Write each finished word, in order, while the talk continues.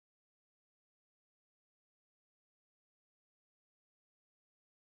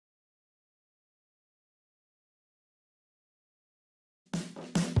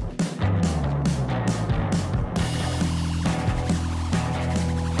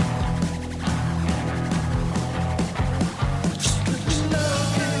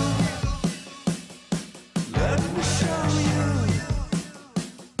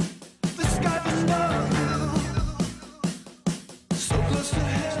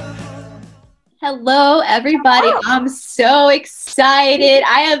Hello, everybody. I'm so excited.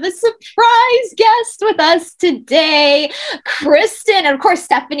 I have a surprise guest with us today, Kristen. And of course,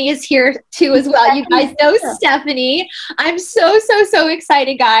 Stephanie is here too as well. You guys know Stephanie. I'm so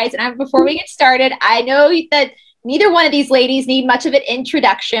excited, guys. And before we get started, I know that neither one of these ladies need much of an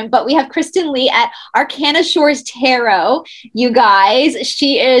introduction, but we have Kristen Lee at Arcana Shores Tarot. You guys,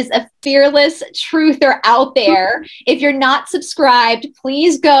 she is a fearless truther out there. If you're not subscribed,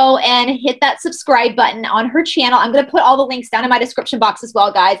 please go and hit that subscribe button on her channel. I'm going to put all the links down in my description box as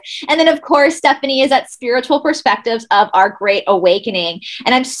well, guys. And then, of course, Stephanie is at Spiritual Perspectives of Our Great Awakening.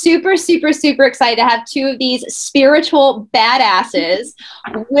 And I'm super excited to have two of these spiritual badasses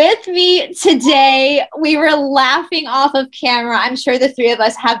with me today. We were laughing off of camera. I'm sure the three of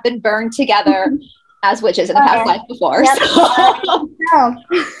us have been burned together as witches in the past life before. Yep.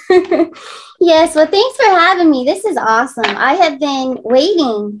 Yes, well, thanks for having me. This is awesome. I have been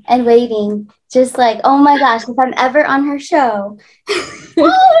waiting and waiting, just like, oh my gosh, if I'm ever on her show. Oh,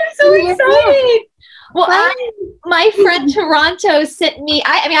 I'm so excited. Well, my friend Toronto sent me,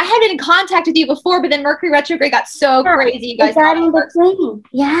 I mean, I had been in contact with you before, but then Mercury retrograde got so crazy. You guys got in between.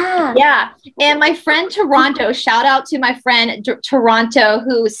 Yeah. Yeah. And my friend Toronto, shout out to my friend Toronto,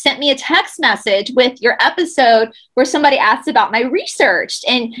 who sent me a text message with your episode where somebody asked about my research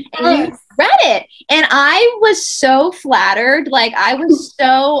and you read it. And I was so flattered. Like I was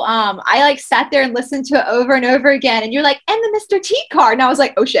so, I like sat there and listened to it over and over again. And you're like, and the Mr. T card. And I was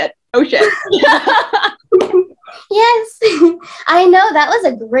like, oh shit. Oh shit. Yes, I know. That was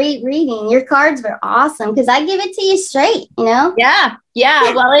a great reading. Your cards were awesome because I give it to you straight, you know? Yeah.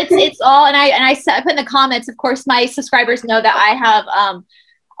 Yeah. Well, it's all, and I put in the comments, of course, my subscribers know that I have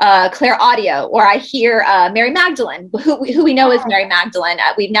Claire Audio, or I hear Mary Magdalene, who we know is Mary Magdalene.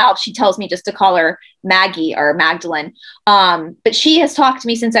 She tells me just to call her Maggie or Magdalene. But she has talked to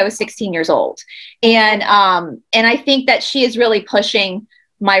me since I was 16 years old. And I think that she is really pushing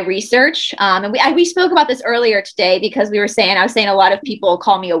my research. And we spoke about this earlier today because I was saying a lot of people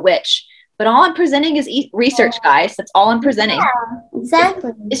call me a witch, but all I'm presenting is research, guys. That's all I'm presenting. Yeah,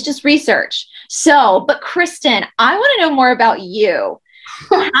 exactly. It's just research. So, but Kristen, I want to know more about you.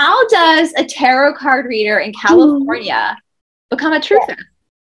 How does a tarot card reader in California become a truther?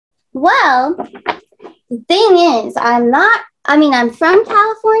 Well, the thing is, I'm from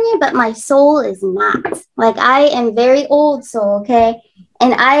California, but my soul is not. Like, I am very old soul, okay?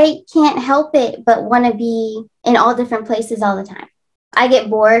 And I can't help it but want to be in all different places all the time. I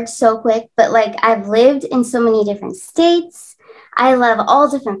get bored so quick, but like I've lived in so many different states. I love all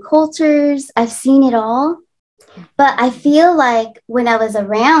different cultures. I've seen it all. But I feel like when I was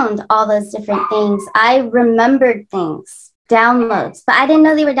around all those different things, I remembered things, downloads, but I didn't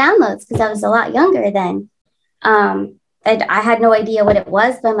know they were downloads because I was a lot younger then. And I had no idea what it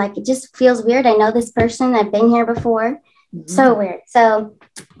was, but I'm like, it just feels weird. I know this person. I've been here before. So weird. So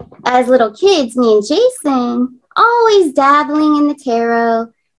as little kids, me and Jason, always dabbling in the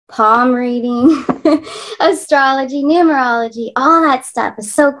tarot, palm reading, astrology, numerology, all that stuff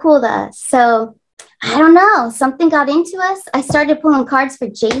is so cool to us. So I don't know, something got into us. I started pulling cards for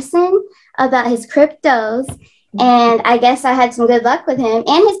Jason about his cryptos. And I guess I had some good luck with him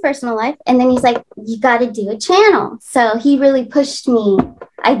and his personal life. And then he's like, you got to do a channel. So he really pushed me.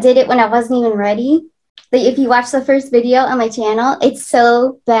 I did it when I wasn't even ready. But if you watch the first video on my channel, it's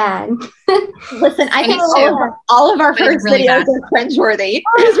so bad. Listen, I think all of our first really videos are cringeworthy.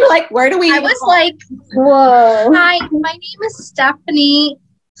 Because we're like, where do we? I was like, whoa. Hi, my name is Stephanie.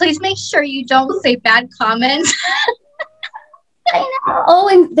 Please make sure you don't say bad comments. I know. Oh,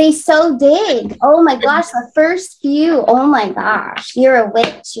 and they so did. Oh my gosh, the first few. Oh my gosh, you're a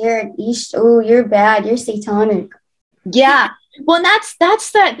witch. You're bad. You're satanic. Yeah. Well, and that's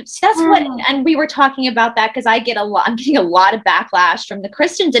what, and we were talking about that because I'm getting a lot of backlash from the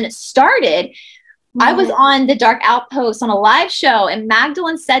Christians, and it started. I was on the Dark Outpost on a live show, and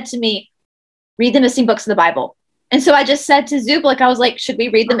Magdalene said to me, "Read the missing books of the Bible." And so I just said to Zub, like, I was like, should we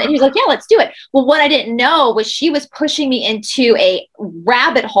read them? And he was like, yeah, let's do it. Well, what I didn't know was she was pushing me into a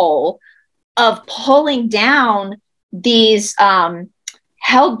rabbit hole of pulling down these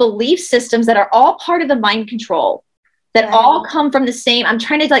held belief systems that are all part of the mind control, that all come from the same. I'm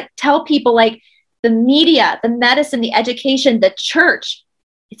trying to like tell people, like, the media, the medicine, the education, the church,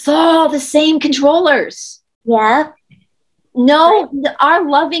 it's all the same controllers. Yeah. No, our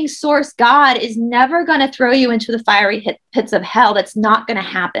loving source, God, is never going to throw you into the fiery pits of hell. That's not going to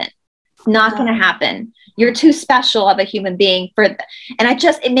happen. Not going to happen. You're too special of a human being for and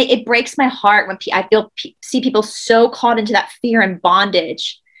it breaks my heart when I see people so caught into that fear and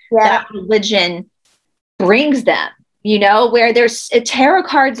bondage that religion brings them. you know, where there's tarot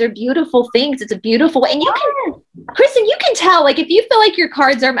cards are beautiful things. It's a beautiful, and you can, Kristen, you can tell, like, if you feel like your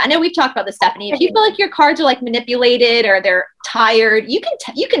cards are, I know we've talked about this, Stephanie, if you feel like your cards are like manipulated or they're tired, you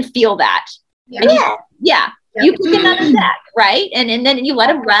can feel that. Yeah. You put them on a deck, right? And then you let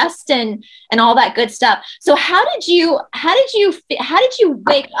them rest and all that good stuff. So how did you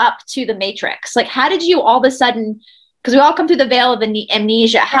wake up to the Matrix? Like, how did you all of a sudden, because we all come through the veil of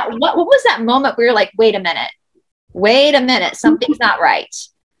amnesia. What was that moment where you're like, wait a minute, something's not right?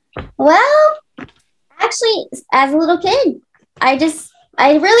 Well, actually, as a little kid, I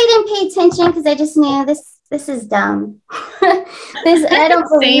really didn't pay attention because I just knew this is dumb. I don't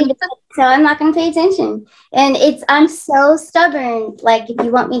believe it, so I'm not going to pay attention. And I'm so stubborn. Like, if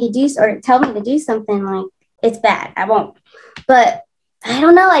you want me to do or tell me to do something, like, it's bad, I won't. But I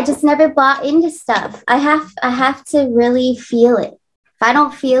don't know. I just never bought into stuff. I have to really feel it. If I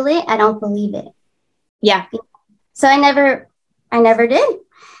don't feel it, I don't believe it. Yeah. So I never did.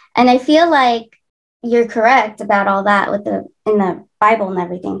 And I feel like you're correct about all that in the Bible and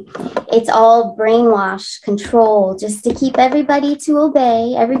everything. It's all brainwash, control, just to keep everybody to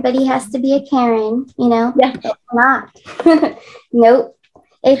obey. Everybody has to be a Karen, you know? Yeah. It's not. Nope.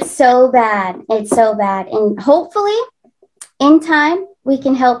 It's so bad. It's so bad. And hopefully in time, we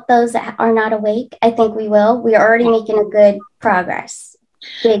can help those that are not awake. I think we will. We're already making a good progress.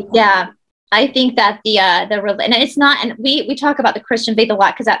 Yeah. I think that and it's not, and we talk about the Christian faith a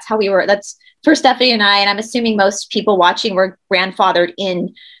lot because that's how that's for Stephanie and I'm assuming most people watching were grandfathered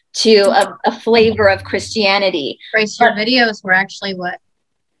into a flavor of Christianity. Grace, your videos were actually what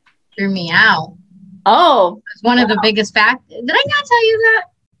threw me out. Oh, it's one of the biggest facts. Did I not tell you that?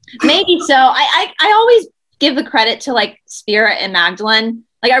 Maybe so. I always give the credit to like Spirit and Magdalene.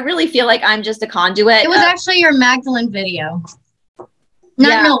 Like, I really feel like I'm just a conduit. It was actually your Magdalene video.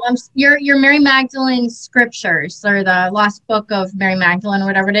 Your Mary Magdalene scriptures, or the lost book of Mary Magdalene, or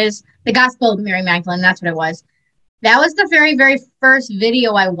whatever it is. The Gospel of Mary Magdalene, that's what it was. That was the very, very first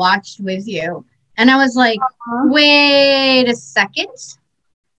video I watched with you. And I was like, wait a second.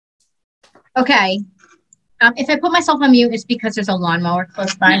 Okay. If I put myself on mute, it's because there's a lawnmower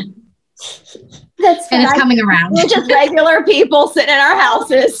close by. And it's coming around. We're just regular people sitting in our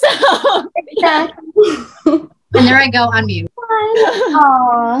houses. So. Exactly. And there I go on mute.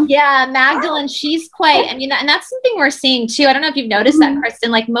 Yeah, Magdalene, she's quite, I mean, and that's something we're seeing too. I don't know if you've noticed that,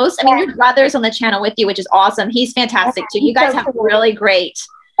 Kristen, like your brother's on the channel with you, which is awesome. He's fantastic too. You guys have really great,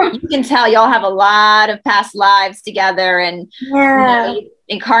 you can tell y'all have a lot of past lives together and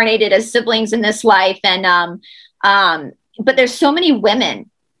incarnated as siblings in this life. And, but there's so many women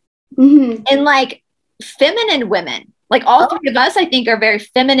and like feminine women. Like all three of us, I think, are very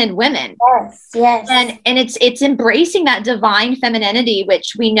feminine women. Yes. And it's embracing that divine femininity,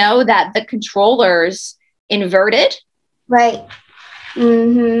 which we know that the controllers inverted. Right.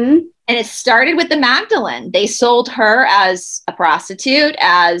 And it started with the Magdalene. They sold her as a prostitute,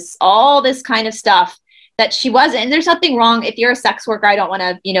 as all this kind of stuff that she wasn't. And there's nothing wrong. If you're a sex worker, I don't want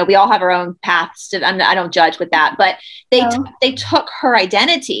to, we all have our own paths. I don't judge with that. But they took her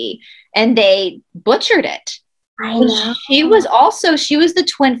identity and they butchered it. I know. She was the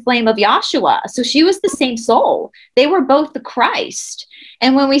twin flame of Yahshua. So she was the same soul. They were both the Christ.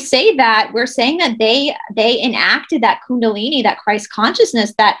 And when we say that, we're saying that they enacted that Kundalini, that Christ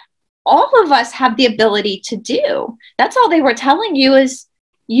consciousness that all of us have the ability to do. That's all they were telling you is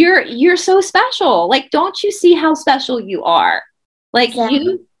you're so special. Like, don't you see how special you are? Like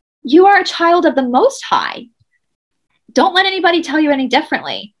you are a child of the Most High. Don't let anybody tell you any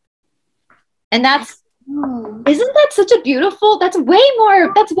differently. And isn't that such a beautiful, that's way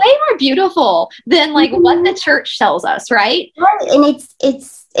more beautiful than like what the church tells us, right? And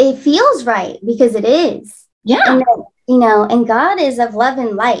it feels right because it is. Yeah. And, and God is of love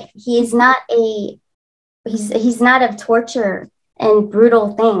and light. He's not of torture and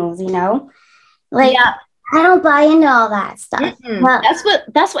brutal things, like, I don't buy into all that stuff.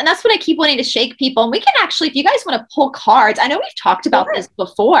 That's what I keep wanting to shake people. And we can actually, if you guys want to pull cards, I know we've talked about this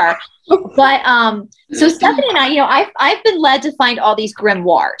before, but so Stephanie and I, I've been led to find all these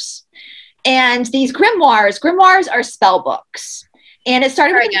grimoires, and these grimoires are spell books, and it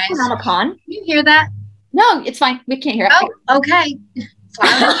started with the Necronomicon. Can you hear that? No, it's fine. We can't hear it. Oh, okay.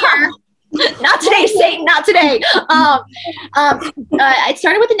 Not today, Satan, not today. I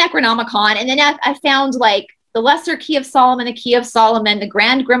started with the Necronomicon, and then I found like the Lesser Key of Solomon, the Key of Solomon, the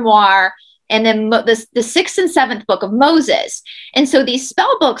Grand Grimoire, and then the 6th and 7th book of Moses. And so these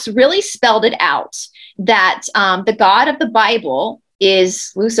spell books really spelled it out that the God of the Bible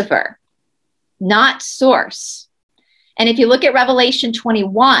is Lucifer, not Source. And if you look at Revelation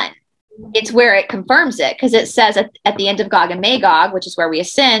 21, it's where it confirms it, because it says at the end of Gog and Magog, which is where we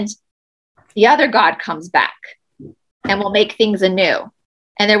ascend, the other God comes back and will make things anew.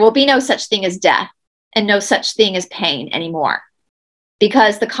 And there will be no such thing as death and no such thing as pain anymore,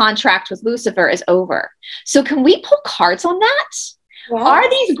 because the contract with Lucifer is over. So can we pull cards on that? Yeah. Are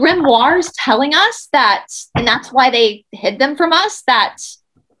these grimoires telling us that, and that's why they hid them from us, that,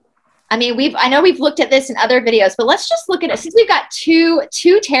 I mean, I know we've looked at this in other videos, but let's just look at it. Since we've got two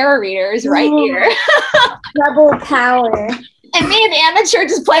tarot readers right here. Double power. And me, an amateur,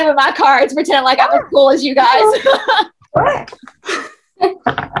 just playing with my cards, pretending like I'm as cool as you guys.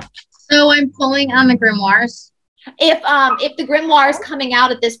 So I'm pulling on the grimoires. If the grimoire is coming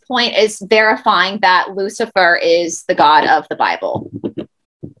out at this point is verifying that Lucifer is the god of the Bible,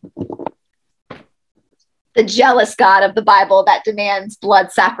 the jealous god of the Bible that demands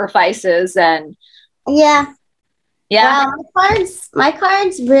blood sacrifices and yeah. Wow, my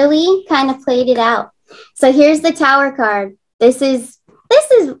cards really kind of played it out. So here's the Tower card. This is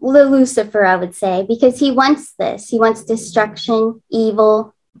the Lucifer, I would say, because he wants this. He wants destruction,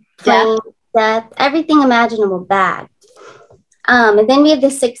 evil, flame, death, everything imaginable bad. And then we have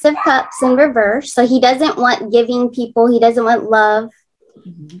the Six of Cups in reverse. So he doesn't want giving people. He doesn't want love.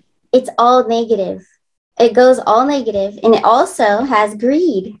 Mm-hmm. It's all negative. It goes all negative. And it also has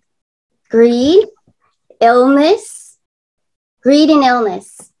greed. Greed, illness, greed and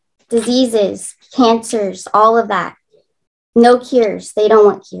illness, diseases, cancers, all of that. No cures. They don't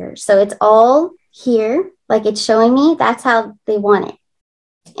want cures. So it's all here, like it's showing me. That's how they want it.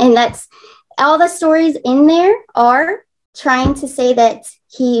 And that's all the stories in there are trying to say that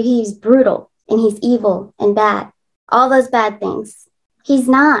he's brutal and he's evil and bad. All those bad things. He's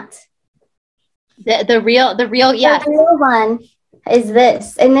not. The real, yes. The real one is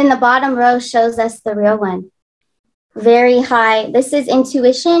this. And then the bottom row shows us the real one. Very high. This is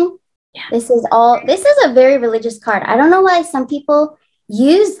intuition. Yeah. This is a very religious card. I don't know why some people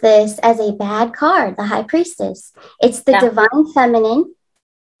use this as a bad card, the High Priestess. It's the divine feminine.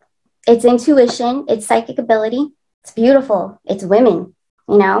 It's intuition. It's psychic ability. It's beautiful. It's women,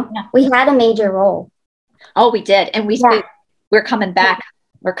 you know. Yeah. We had a major role. Oh, we did. And we're coming back.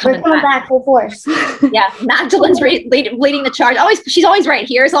 We're coming back full force. Yeah, Magdalene's leading the charge. She's always right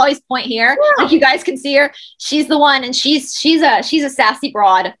here. Is always point here. Yeah. Like you guys can see her. She's the one, and she's a sassy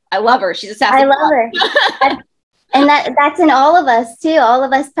broad. I love her. She's a sassy. I love her. And that's in all of us too. All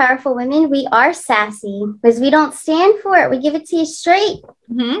of us powerful women, we are sassy because we don't stand for it. We give it to you straight.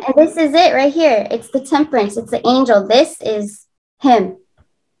 Mm-hmm. And this is it right here. It's the temperance. It's the angel. This is him.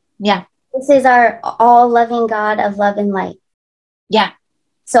 Yeah. This is our all-loving God of love and light. Yeah.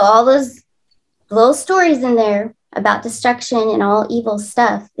 So all those little stories in there about destruction and all evil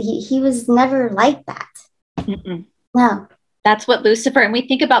stuff, he was never like that. Mm-mm. No. That's what Lucifer, and we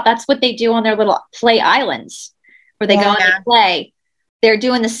think about, that's what they do on their little play islands where they go and they play. They're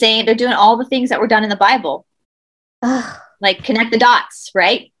doing the same. They're doing all the things that were done in the Bible. Like connect the dots,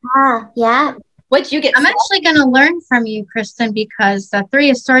 right? Yeah. What'd you get? I'm actually going to learn from you, Kristen, because the Three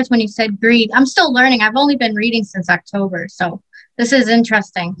of Swords, when you said greed, I'm still learning. I've only been reading since October. So this is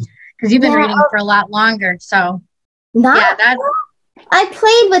interesting because you've been reading for a lot longer. So I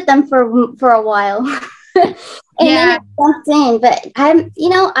played with them for a while. And then it jumped in, but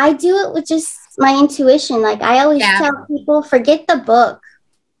I do it with just my intuition. Like I always tell people, forget the book.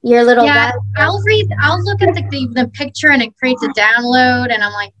 Your little guy. I'll look at the picture and it creates a download and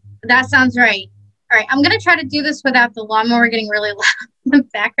I'm like, that sounds right. All right, I'm gonna try to do this without the lawnmower getting really loud in the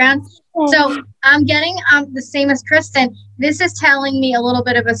background. So I'm getting the same as Kristen. This is telling me a little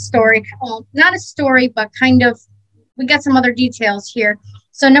bit of a story. Well, not a story, but kind of, we got some other details here.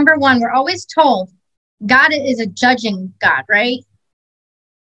 So number one, we're always told God is a judging God, right?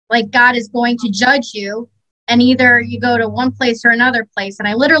 Like God is going to judge you and either you go to one place or another place. And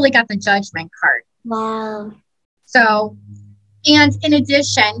I literally got the judgment card. Wow. So, and in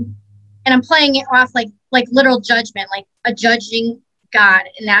addition, and I'm playing it off like literal judgment, like a judging God.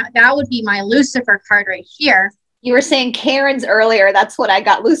 And that would be my Lucifer card right here. You were saying Karens earlier. That's what I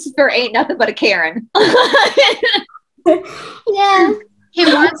got. Lucifer ain't nothing but a Karen. Yeah. He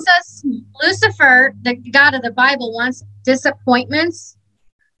wants us, Lucifer, the God of the Bible, wants disappointments.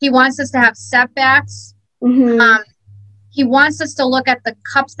 He wants us to have setbacks. Mm-hmm. He wants us to look at the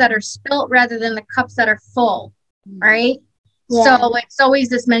cups that are spilt rather than the cups that are full, right? Yeah. So it's always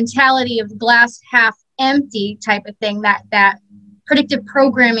this mentality of glass half empty type of thing, that predictive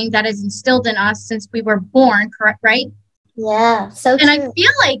programming that is instilled in us since we were born, correct, right? Yeah, so and true. I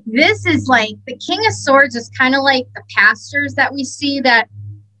feel like this is like the King of Swords is kind of like the pastors that we see that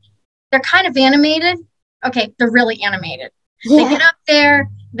they're kind of animated. Okay, they're really animated. Yeah. They get up there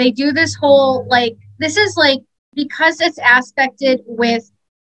they do this whole, like, this is like, because it's aspected with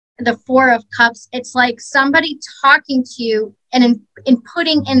the Four of Cups, it's like somebody talking to you and in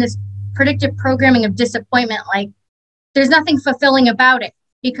putting in this predictive programming of disappointment. Like, there's nothing fulfilling about it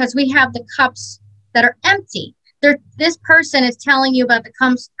because we have the cups that are empty. This person is telling you about the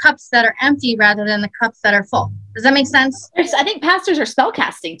cups that are empty rather than the cups that are full. Does that make sense? I think pastors are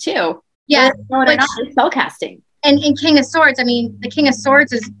spellcasting too. Yeah. No, they're not spellcasting. And in King of Swords, I mean, the King of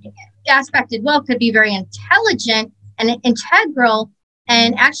Swords is aspected well, could be very intelligent and integral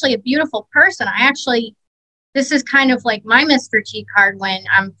and actually a beautiful person. This is kind of like my Mr. T card when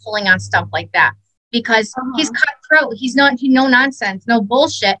I'm pulling on stuff like that, because he's cutthroat. He's no nonsense, no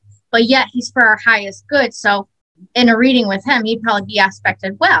bullshit, but yet he's for our highest good. So in a reading with him, he'd probably be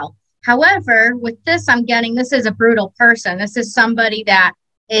aspected well. However, with this, I'm getting, this is a brutal person. This is somebody that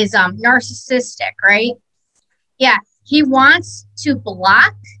is narcissistic, right? Yeah, he wants to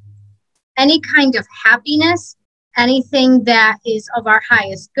block any kind of happiness, anything that is of our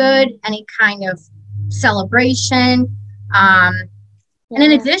highest good, any kind of celebration. And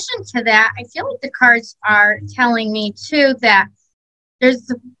in addition to that, I feel like the cards are telling me too that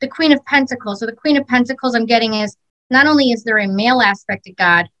there's the Queen of Pentacles. So the Queen of Pentacles I'm getting is, not only is there a male aspect of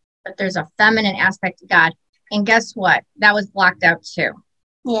God, but there's a feminine aspect of God. And guess what? That was blocked out too.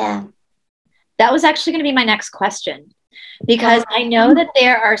 Yeah. That was actually going to be my next question, because I know that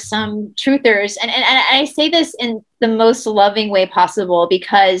there are some truthers, and I say this in the most loving way possible,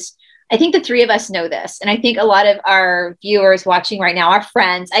 because I think the three of us know this. And I think a lot of our viewers watching right now, our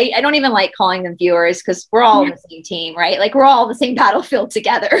friends, I don't even like calling them viewers because we're all on the same team, right? Like we're all on the same battlefield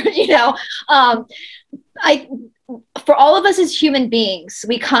together, you know? For all of us as human beings,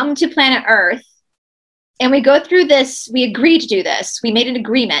 we come to planet Earth and we go through this, we agree to do this. We made an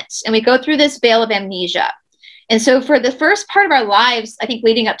agreement and we go through this veil of amnesia. And so for the first part of our lives, I think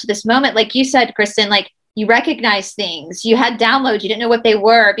leading up to this moment, like you said, Kristen, like you recognize things, you had downloads, you didn't know what they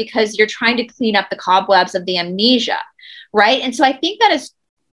were because you're trying to clean up the cobwebs of the amnesia, right? And so I think that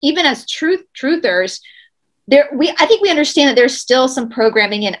even as truthers, I think we understand that there's still some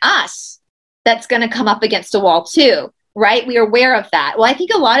programming in us that's going to come up against a wall too, right? We are aware of that. Well, I think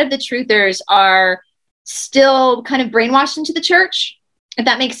a lot of the truthers are still kind of brainwashed into the church, if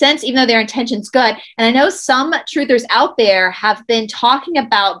that makes sense, even though their intention's good. And I know some truthers out there have been talking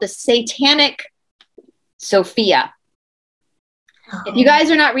about the satanic Sophia. If you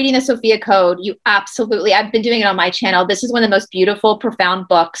guys are not reading the Sophia Code, you absolutely, I've been doing it on my channel. This is one of the most beautiful, profound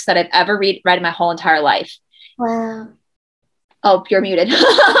books that I've ever read in my whole entire life. Wow. Oh, you're muted.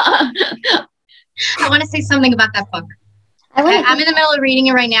 I want to say something about that book. I'm in the middle of reading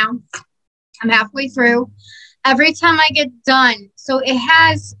it right now. I'm halfway through. Every time I get done, so it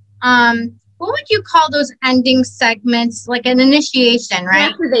has, what would you call those ending segments? Like an initiation,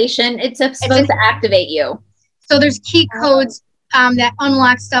 right? Activation. It's supposed to activate you. So there's key codes that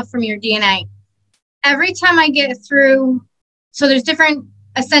unlock stuff from your DNA. Every time I get through, so there's different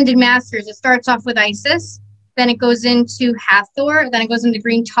ascended masters. It starts off with Isis, then it goes into Hathor, then it goes into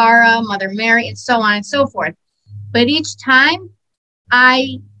Green Tara, Mother Mary, and so on and so forth. But each time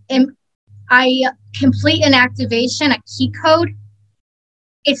I complete an activation, a key code,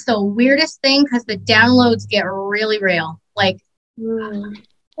 it's the weirdest thing because the downloads get really real, like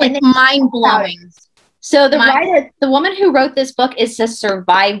mind blowing. So the woman who wrote this book is a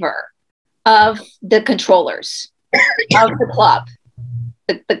survivor of the controllers of the club,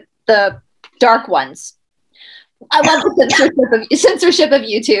 the dark ones. I love the censorship of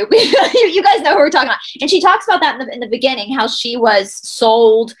YouTube. You guys know who we're talking about. And she talks about that in the beginning, how she was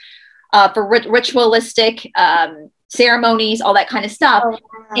sold for ritualistic ceremonies, all that kind of stuff. Oh, wow.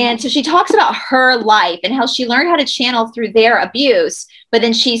 And so she talks about her life and how she learned how to channel through their abuse, but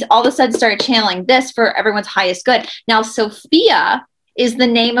then she's all of a sudden started channeling this for everyone's highest good. Now, Sophia is the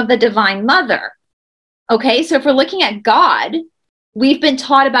name of the Divine Mother. Okay, so if we're looking at God, we've been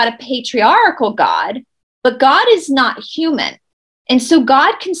taught about a patriarchal God, but God is not human. And so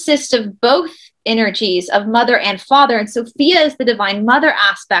God consists of both energies of mother and father, and Sophia is the Divine Mother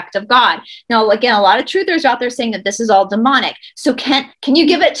aspect of God. Now, again, a lot of truthers out there saying that this is all demonic. So can you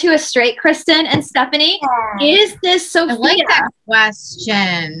give it to us straight, Kristen and Stephanie? Yeah. Is this Sophia? I like that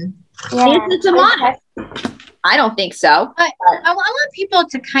question. Yeah. Is it demonic? I don't think so. But I want people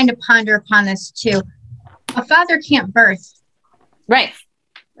to kind of ponder upon this too. A father can't birth. Right.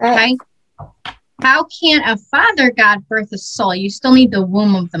 Okay. How can a father God birth a soul? You still need the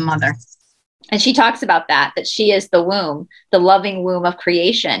womb of the mother. And she talks about that she is the womb, the loving womb of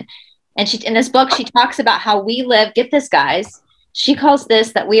creation. And in this book, she talks about how we live. Get this, guys. She calls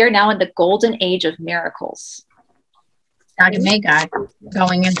this that we are now in the golden age of miracles. God to make God,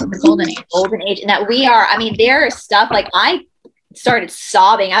 going into the golden age. Golden age. And that we are, I mean, there is stuff like I started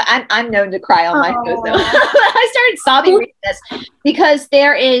sobbing. I'm known to cry on my shows though. I started sobbing reading this because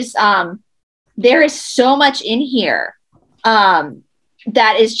there is so much in here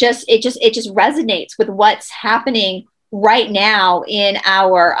that is just, it just resonates with what's happening right now in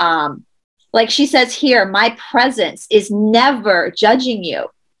our, like she says here, my presence is never judging you.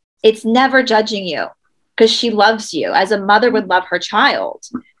 It's never judging you because she loves you as a mother would love her child.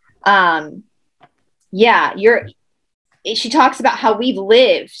 She talks about how we've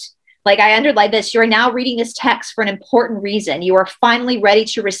lived. Like I underlined this, you are now reading this text for an important reason. You are finally ready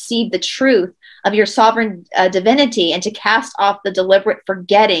to receive the truth of your sovereign divinity and to cast off the deliberate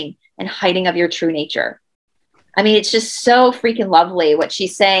forgetting and hiding of your true nature. I mean, it's just so freaking lovely what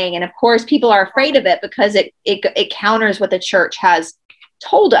she's saying. And of course, people are afraid of it because it counters what the church has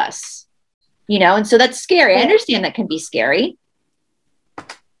told us, you know, and so that's scary. I understand that can be scary.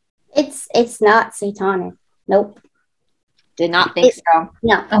 It's not satanic. Nope. Did not think so.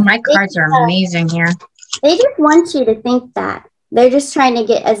 No. Oh, my cards are amazing here. They just want you to think that. They're just trying to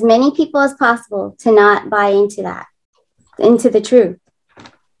get as many people as possible to not buy into that, into the truth.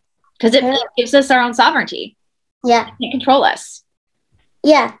 Because it gives us our own sovereignty. Yeah. It can control us.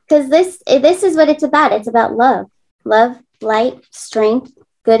 Yeah, because this is what it's about. It's about love. Love, light, strength,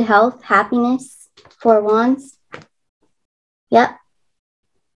 good health, happiness, 4 wands. Yep.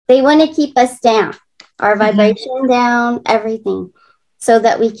 They want to keep us down, our vibration down, everything, so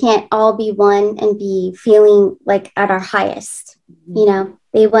that we can't all be one and be feeling like at our highest. You know,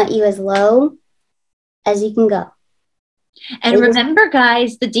 they want you as low as you can go. And remember,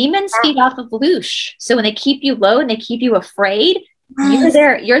 guys, the demons feed off of loosh. So when they keep you low and they keep you afraid, you're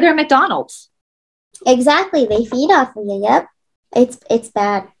their McDonald's. Exactly. They feed off of you. Yep. It's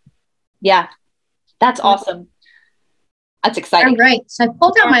bad. Yeah. That's awesome. That's exciting. All right. So I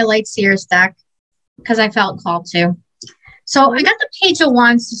pulled out my light seers deck because I felt called to. So I got the Page of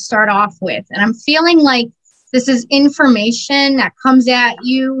Wands to start off with, and I'm feeling like this is information that comes at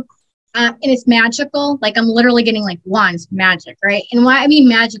you. And it's magical. Like I'm literally getting like wands magic, right? And why I mean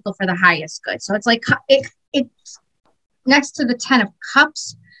magical for the highest good. So it's like it's next to the 10 of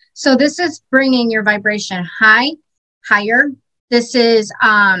Cups. So this is bringing your vibration higher. This is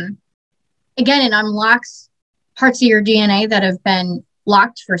again, it unlocks parts of your DNA that have been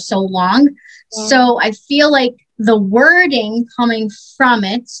locked for so long. Yeah. So I feel like the wording coming from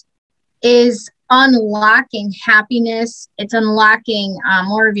it is unlocking happiness. It's unlocking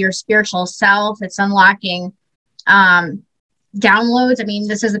more of your spiritual self. It's unlocking downloads. I mean,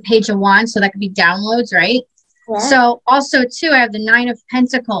 this is a Page of Wands, so that could be downloads, right? Yeah. So also too, I have the 9 of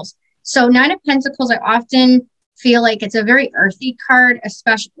Pentacles. So 9 of Pentacles, I often feel like it's a very earthy card,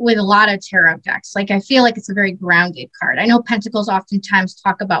 especially with a lot of tarot decks. Like I feel like it's a very grounded card. I know Pentacles oftentimes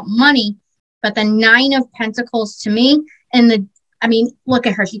talk about money, but the 9 of Pentacles to me, and I mean, look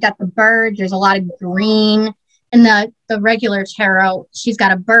at her. She got the bird. There's a lot of green. In the regular tarot, she's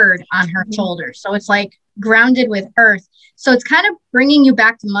got a bird on her shoulder. So it's like grounded with earth. So it's kind of bringing you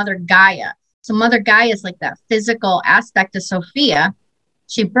back to Mother Gaia. So Mother Gaia is like that physical aspect of Sophia.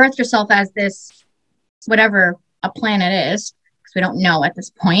 She birthed herself as this, whatever a planet is, because we don't know at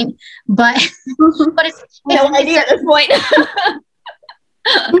this point. But it's no idea at this point.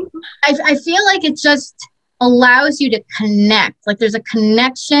 I feel like it just allows you to connect. Like there's a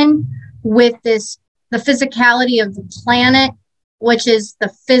connection with the physicality of the planet, which is the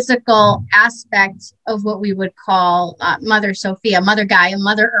physical aspect of what we would call Mother Sophia, Mother Gaia,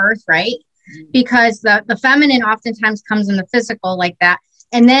 Mother Earth, right? Because the feminine oftentimes comes in the physical like that.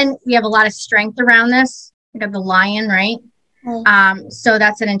 And then we have a lot of strength around this. We have the lion, right? So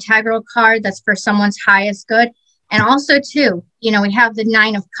that's an integral card. That's for someone's highest good. And also too, you know, we have the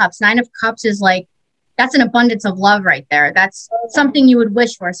 9 of Cups. 9 of Cups is like, that's an abundance of love right there. That's something you would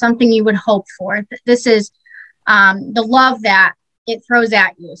wish for, something you would hope for. This is the love that it throws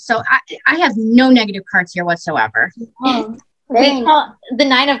at you. So I have no negative cards here whatsoever. We call the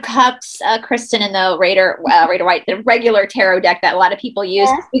 9 of Cups, Kristen, and the Raider White, the regular tarot deck that a lot of people use.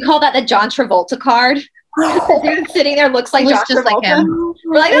 Yeah. We call that the John Travolta card. Dude sitting there looks like John Travolta. Like him.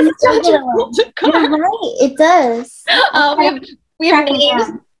 We're like, that's a John Travolta card. You're right, it does. We have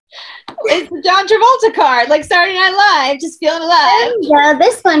names. It's the John Travolta card, like Saturday Night Live, just feeling alive. Yeah,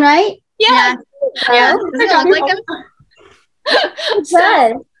 this one, right? Yeah. Yeah. John like him.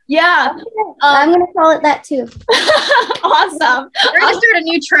 Yeah. I'm gonna call it that too. Awesome. We're gonna start a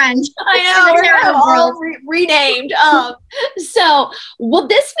new trend. I know, we're gonna have all renamed. Well,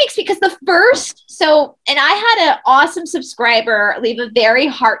 this week's because the first, and I had an awesome subscriber leave a very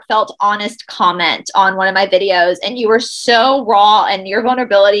heartfelt, honest comment on one of my videos, and you were so raw and your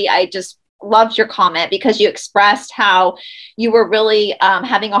vulnerability. I just loved your comment because you expressed how you were really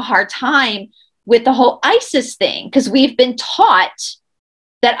having a hard time with the whole Isis thing, because we've been taught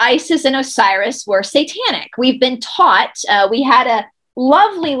that Isis and Osiris were satanic. We've been taught, we had a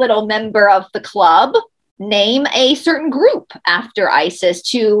lovely little member of the club name a certain group after Isis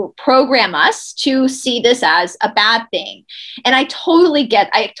to program us to see this as a bad thing. And I totally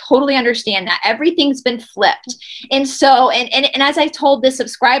understand that everything's been flipped. And so, and as I told this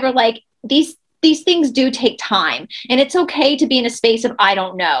subscriber, like these things do take time, and it's okay to be in a space of, I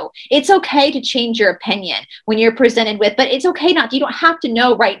don't know. It's okay to change your opinion when you're presented with, but it's okay you don't have to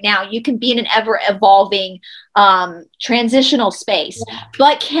know right now. You can be in an ever evolving transitional space. Yeah.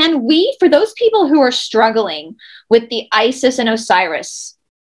 But can we, for those people who are struggling with the Isis and Osiris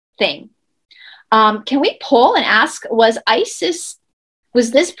thing, can we poll and ask, was this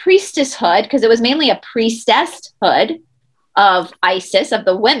priestesshood, because it was mainly a priestesshood of Isis, of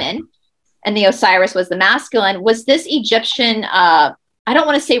the women, and the Osiris was the masculine, was this Egyptian, I don't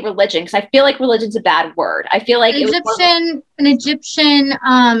want to say religion, because I feel like religion's a bad word. I feel like an Egyptian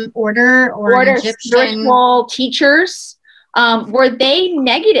order or an Egyptian spiritual teachers, were they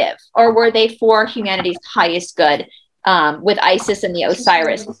negative, or were they for humanity's highest good, with Isis and the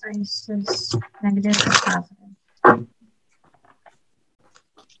Osiris? Isis, negative or positive?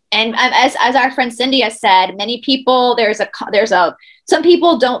 And as our friend Cindy has said, many people, some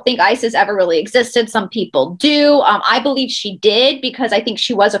people don't think Isis ever really existed. Some people do. I believe she did, because I think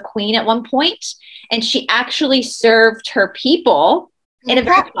she was a queen at one point, and she actually served her people in a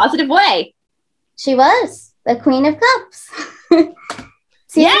very positive way. She was the Queen of Cups.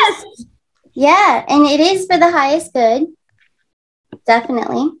 Yes. Yeah, and it is for the highest good.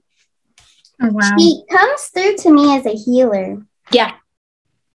 Definitely. Oh, wow. She comes through to me as a healer. Yeah.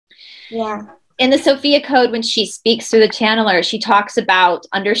 Yeah. In the Sophia Code, when she speaks through the channeler, she talks about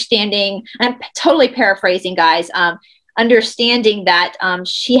understanding, and I'm totally paraphrasing, guys, understanding that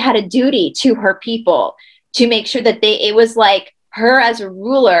she had a duty to her people to make sure that it was like her as a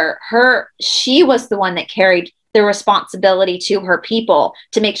ruler, she was the one that carried the responsibility to her people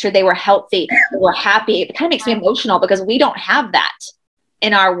to make sure they were healthy, they were happy. It kind of makes me emotional because we don't have that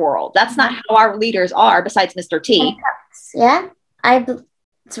in our world. That's not how our leaders are, besides Mr. T. Yeah.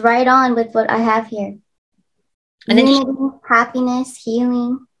 It's right on with what I have here. And then happiness,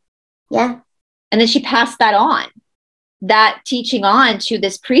 healing. Yeah. And then she passed that teaching on to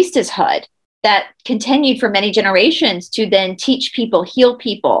this priestesshood that continued for many generations to then teach people, heal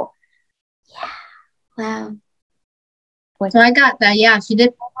people. Yeah. Wow. So I got that. Yeah, she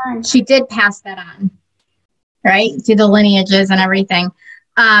did pass that on, right? To the lineages and everything.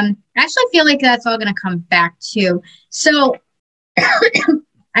 I actually feel like that's all going to come back too. So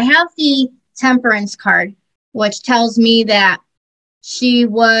I have the Temperance card, which tells me that she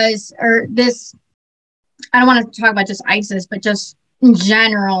was, I don't want to talk about just Isis, but just in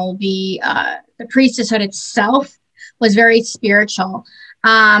general, the priestesshood itself was very spiritual.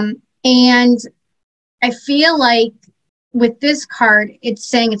 And I feel like with this card, it's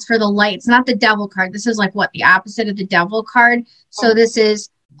saying it's for the light. It's not the devil card. This is like the opposite of the devil card. So this is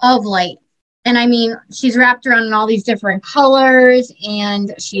of light. And I mean, she's wrapped around in all these different colors,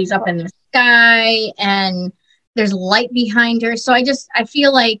 and she's up in the sky, and there's light behind her. So I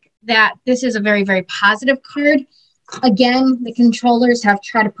feel like that this is a very, very positive card. Again, the controllers have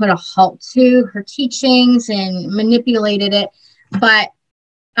tried to put a halt to her teachings and manipulated it. But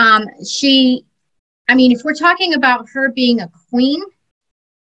if we're talking about her being a queen,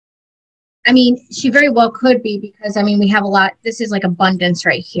 she very well could be, because we have a lot. This is like abundance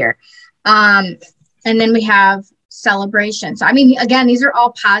right here. And then we have celebration. So, again, these are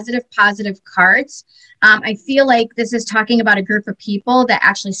all positive cards. I feel like this is talking about a group of people that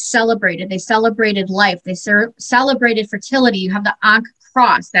actually celebrated. They celebrated life. They celebrated fertility. You have the Ankh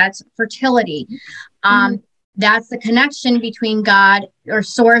cross. That's fertility. That's the connection between God or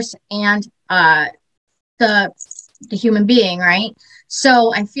source and the human being, right?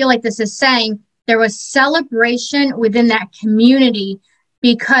 So I feel like this is saying there was celebration within that community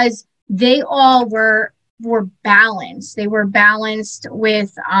because they all were balanced. They were balanced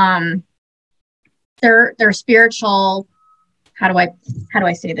with their spiritual, how do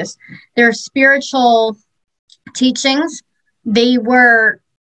I say this? Their spiritual teachings.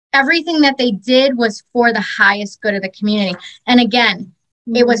 Everything that they did was for the highest good of the community. And again,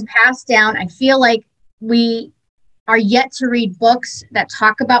 It was passed down. I feel like we are yet to read books that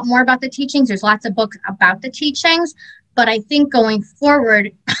talk about more about the teachings. There's lots of books about the teachings, but I think going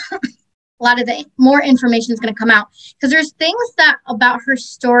forward, a lot of the more information is going to come out, because there's things that about her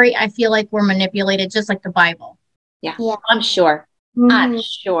story I feel like were manipulated, just like the Bible. Yeah. I'm sure. I'm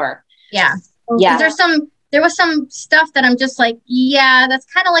sure. Yeah. There was some stuff that I'm just like, yeah, that's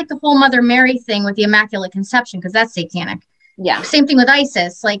kind of like the whole Mother Mary thing with the Immaculate Conception, because that's satanic. Yeah. Same thing with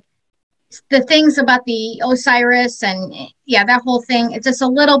Isis. Like the things about the Osiris and that whole thing. It's just a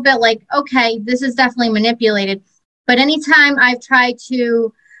little bit like, okay, this is definitely manipulated. But anytime I've tried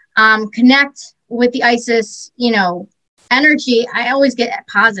to connect with the Isis, energy, I always get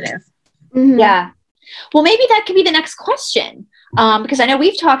positive. Yeah. Well, maybe that could be the next question. Because I know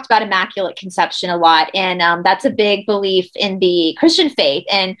we've talked about Immaculate Conception a lot, and that's a big belief in the Christian faith,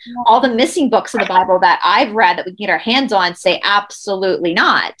 and all the missing books of the Bible that I've read that we can get our hands on say absolutely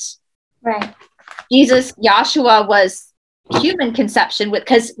not. Right. Yahshua was human conception,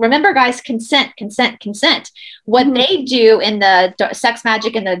 because remember, guys, consent. What they do in the sex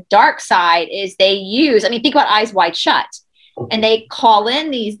magic and the dark side is they use, think about Eyes Wide Shut, and they call in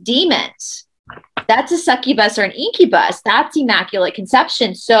these demons. That's a succubus or an incubus. That's Immaculate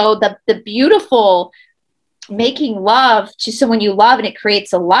Conception. So the beautiful making love to someone you love and it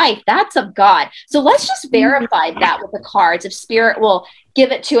creates a life, that's of God. So let's just verify that with the cards, if Spirit will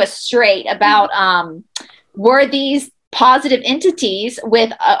give it to us straight about were these positive entities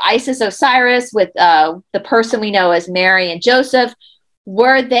with Isis, Osiris, with the person we know as Mary and Joseph,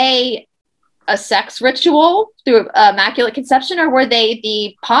 were they a sex ritual through Immaculate Conception, or were they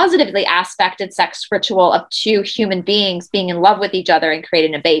the positively aspected sex ritual of two human beings being in love with each other and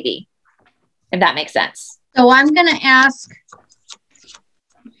creating a baby? If that makes sense. So I'm going to ask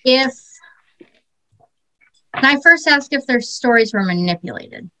can I first ask if their stories were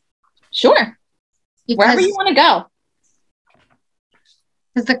manipulated? Sure. Wherever you want to go.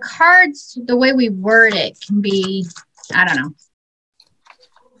 Because the cards, the way we word it can be, I don't know.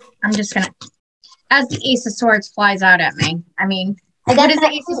 I'm just going to, as the Ace of Swords flies out at me. What is the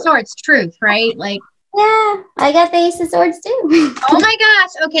Ace of Swords? Truth, right? Like, yeah, I got the Ace of Swords too. Oh my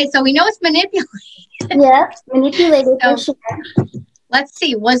gosh. Okay, so we know it's manipulated. Yeah, manipulated for sure. Let's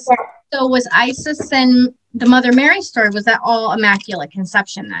see. Was Isis and the Mother Mary story, was that all Immaculate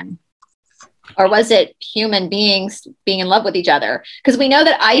Conception then? Or was it human beings being in love with each other? Because we know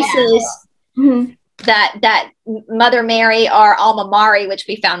that Isis, that Mother Mary, or Alma Mari, which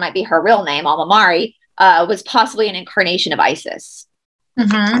we found might be her real name, Alma Mari, was possibly an incarnation of Isis.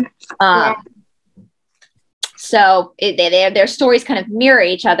 So their stories kind of mirror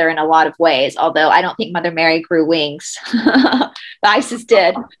each other in a lot of ways, although I don't think Mother Mary grew wings. Isis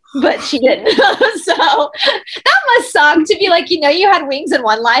did, but she didn't. So that must suck to be like, you had wings in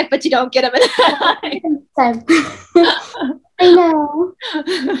one life, but you don't get them in I know.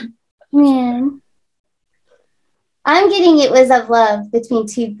 Man. I'm getting it was of love between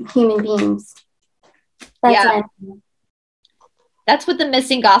two human beings. That's what the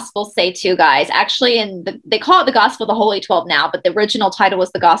missing Gospels say too, guys. Actually, they call it the Gospel of the Holy 12 now, but the original title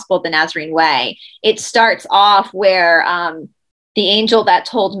was the Gospel of the Nazarene Way. It starts off where the angel that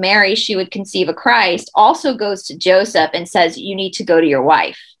told Mary she would conceive a Christ also goes to Joseph and says, you need to go to your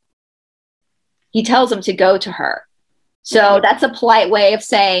wife. He tells him to go to her. So that's a polite way of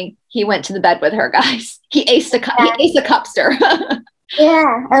saying he went to the bed with her, guys. He aced a cupster.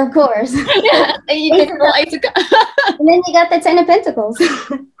 Yeah, of course. Yeah, and then you got the 10 of Pentacles.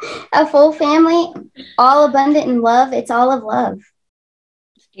 A full family, all abundant in love. It's all of love.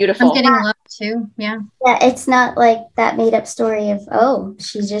 Beautiful. I'm getting love too. Yeah. Yeah, it's not like that made up story of, oh,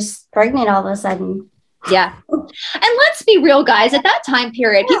 she's just pregnant all of a sudden. Yeah. And let's be real, guys. At that time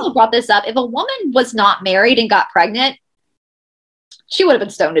period, people brought this up. If a woman was not married and got pregnant, she would have been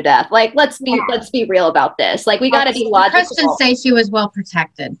stoned to death. Like, let's be real about this. Like, we got to be logical. Kristen say she was well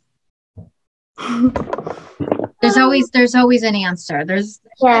protected. There's always an answer. There's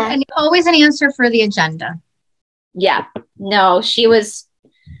always an answer for the agenda. Yeah. No,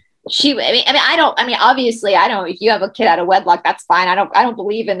 obviously I don't, if you have a kid out of wedlock, that's fine. I don't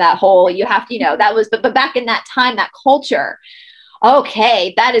believe in that whole, you have to, that was, but back in that time, that culture.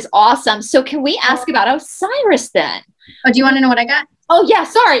 Okay. That is awesome. So can we ask about Osiris then? Oh, do you want to know what I got? Oh yeah.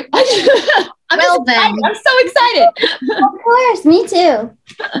 Sorry. I'm so excited. Of course. Me too.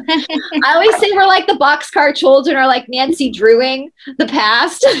 I always say we're like the boxcar children, or like Nancy Drewing the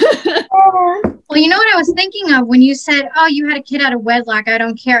past. Well, you know what I was thinking of when you said, oh, you had a kid out of wedlock. I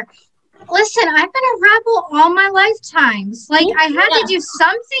don't care. Listen, I've been a rebel all my lifetimes. Like, I had to do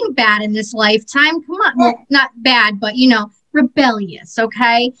something bad in this lifetime. Come on. Well, not bad, but rebellious.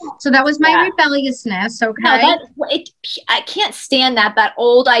 Okay. So that was my rebelliousness. Okay. No, I can't stand that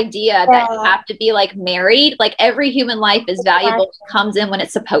old idea that you have to be like married. Like every human life is valuable. It comes in when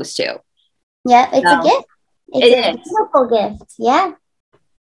it's supposed to. Yeah, it's a gift. It's a beautiful gift. Yeah.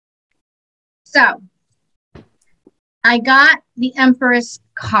 So I got the Empress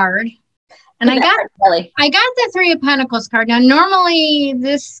card. And I got the Three of Pentacles card. Now, normally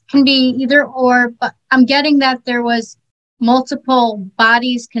this can be either or, but I'm getting that there was multiple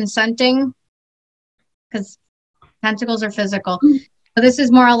bodies consenting because pentacles are physical. So this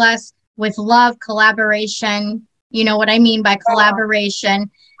is more or less with love, collaboration. You know what I mean by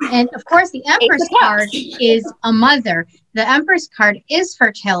collaboration. And of course, the Empress card is a mother. The Empress card is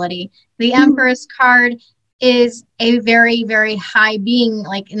fertility. The Empress card is a very, very high being,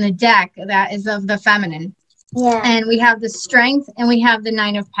 like in the deck, that is of the feminine. Yeah. And we have the Strength and we have the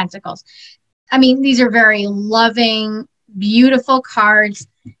Nine of Pentacles. I mean, these are very loving, beautiful cards.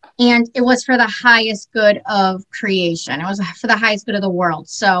 And it was for the highest good of creation. It was for the highest good of the world.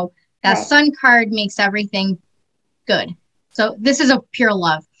 So that Sun card makes everything good. So this is a pure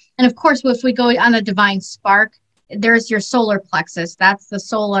love. And of course, if we go on a divine spark, there's your solar plexus. That's the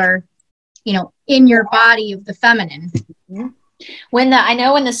solar, you know, in your body of the feminine. When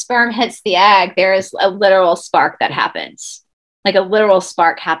the sperm hits the egg, there's a literal spark that happens. Like a literal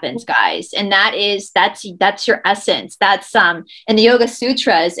spark happens, guys. And that's your essence. That's in the Yoga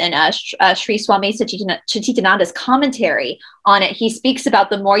Sutras and Sri Swami Satchidananda's commentary on it, he speaks about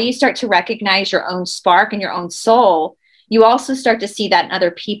the more you start to recognize your own spark and your own soul, you also start to see that in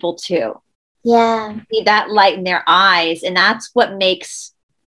other people too. Yeah. See that light in their eyes. And that's what makes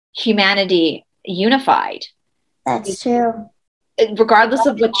humanity unified. That's true. Regardless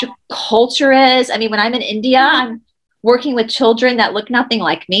of what your culture is. I mean, when I'm in India, I'm working with children that look nothing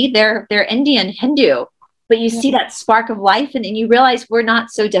like me. They're Indian, Hindu, but you see that spark of life and you realize we're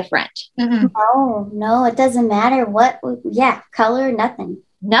not so different. No, it doesn't matter what, color, nothing.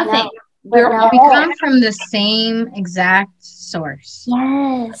 Nothing. We come from the same exact source.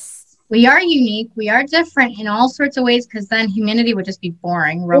 Yes. We are unique. We are different in all sorts of ways because then humanity would just be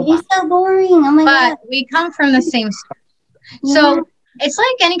boring. It would be so boring. Oh my God. But we come from the same source. Yeah. So it's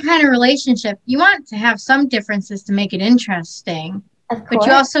like any kind of relationship. You want to have some differences to make it interesting. Of course. But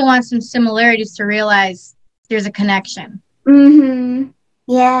you also want some similarities to realize there's a connection.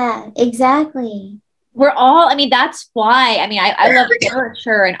 Yeah, exactly. We're all, I mean, that's why, I mean, I love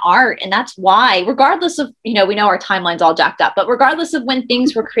literature and art, and that's why, regardless of, you know, we know our timeline's all jacked up, but regardless of when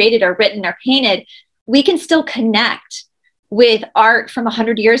things were created or written or painted, we can still connect with art from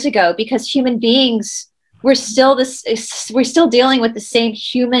 100 years ago because human beings, we're still dealing with the same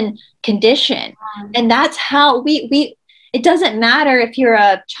human condition. And that's how it doesn't matter if you're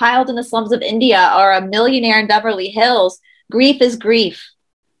a child in the slums of India or a millionaire in Beverly Hills, grief is grief.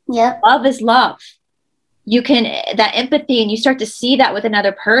 Yep. Love is love. You can, that empathy, and you start to see that with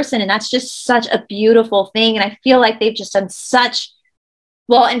another person. And that's just such a beautiful thing. And I feel like they've just done such,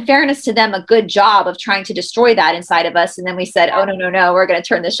 well, in fairness to them, a good job of trying to destroy that inside of us. And then we said, oh, no, we're going to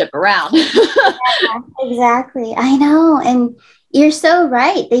turn this ship around. Yeah, exactly. I know. And you're so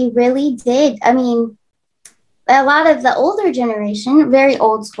right. They really did. I mean, a lot of the older generation, very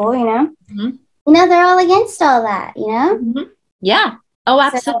old school, you know, you know, they're all against all that, you know? Yeah. Oh,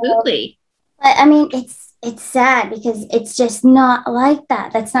 absolutely. So, but I mean, it's sad because it's just not like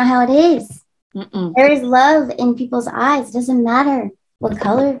that. That's not how it is. There is love in people's eyes. It doesn't matter what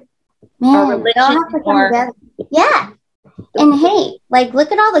color. Man, they all have to come together. Yeah. And hey, like,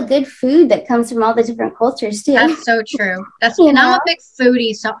 look at all the good food that comes from all the different cultures too. That's so true. And I'm a big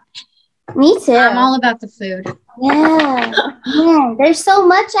foodie, so me too. I'm all about the food. Yeah. Man, there's so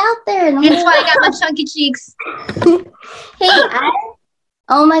much out there. That's why I got my chunky cheeks. Hey,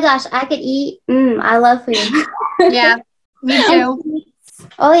 oh my gosh, I could eat. I love food. Yeah, me too.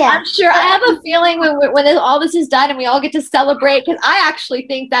 Oh yeah, I'm sure. I have a feeling when all this is done and we all get to celebrate, because I actually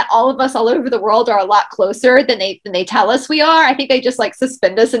think that all of us all over the world are a lot closer than they tell us we are. I think they just like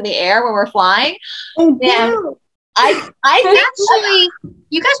suspend us in the air when we're flying. And I actually,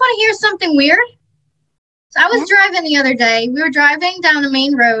 you guys want to hear something weird? So I was driving the other day. We were driving down the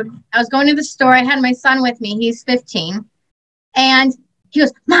main road. I was going to the store. I had my son with me. He's 15, and he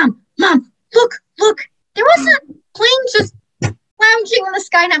goes, Mom, look. There was a plane just lounging in the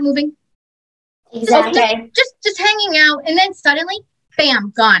sky, not moving. Exactly. Just hanging out. And then suddenly,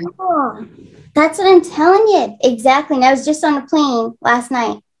 bam, gone. Oh, that's what I'm telling you. Exactly. And I was just on a plane last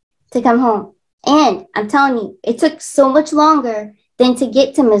night to come home. And I'm telling you, it took so much longer than to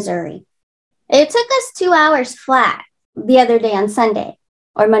get to Missouri. It took us 2 hours flat the other day on Sunday.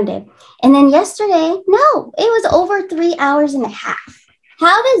 or Monday. And then yesterday, no, it was over 3 hours and a half.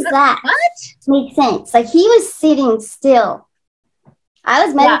 How does that make sense? Like he was sitting still. I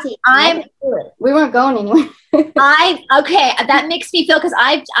was meditating. Yeah, we weren't going anywhere. Okay, that makes me feel, because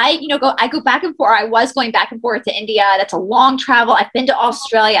I go back and forth. I was going back and forth to India. That's a long travel. I've been to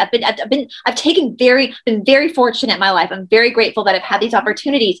Australia. Been very fortunate in my life. I'm very grateful that I've had these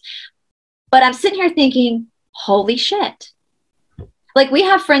opportunities. But I'm sitting here thinking, holy shit. Like we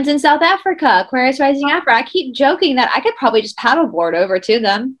have friends in South Africa, Aquarius Rising Africa. I keep joking that I could probably just paddleboard over to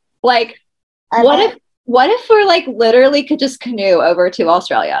them. Like, what if we're like literally could just canoe over to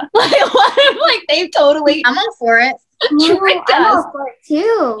Australia? Like, what if like they've totally? I'm all for it. Tricked us. I'm all for it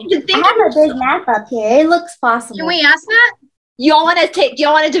too. I have a big map up here. It looks possible. Can we ask that? Do y'all want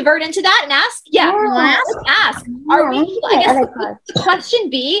to divert into that and ask? Yeah, let's ask. Are we? I guess the question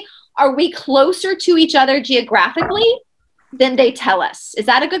B: are we closer to each other geographically than they tell us? Is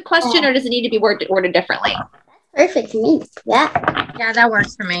that a good question, or does it need to be worded differently? That's perfect to me. Yeah. Yeah, that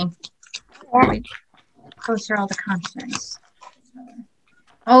works for me. Yeah. Closer all the continents.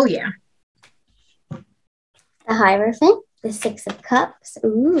 Oh yeah. The Hierophant, the Six of Cups.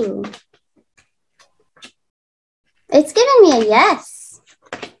 Ooh. It's giving me a yes.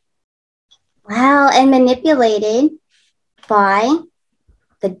 Wow, and manipulated by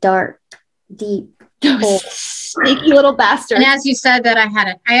the dark, deep hole. Sneaky little bastard. And as you said that I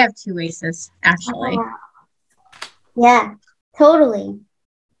have 2 aces, actually. Yeah, totally.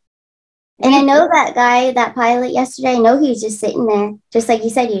 And I know that guy, that pilot yesterday, I know he was just sitting there. Just like you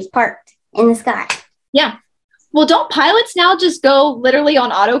said, he was parked in the sky. Yeah. Well, don't pilots now just go literally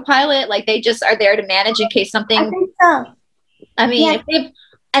on autopilot? Like they just are there to manage in case something. I think so. I mean,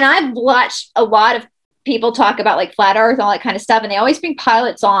 and I've watched a lot of people talk about like flat earth and all that kind of stuff. And they always bring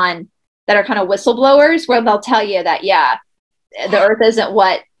pilots on that are kind of whistleblowers where they'll tell you that, yeah, the earth isn't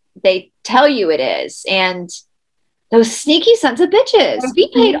what they tell you it is. And those sneaky sons of bitches. We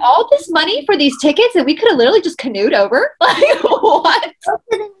paid all this money for these tickets and we could have literally just canoed over. Like, what? What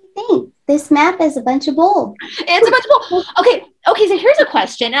did you think? This map is a bunch of bull. It's a bunch of bull. Okay, so here's a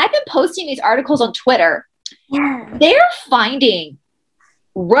question. And I've been posting these articles on Twitter. Yeah. They're finding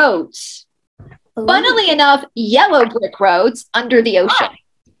roads, funnily enough, yellow brick roads under the ocean.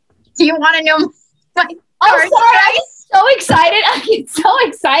 Do you want to know my I'm sorry. I'm so excited. I get so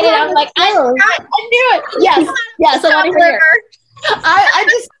excited. I'm like, I knew it. Yes. I want to hear.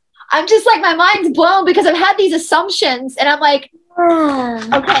 I'm just like, my mind's blown because I've had these assumptions, and I'm like,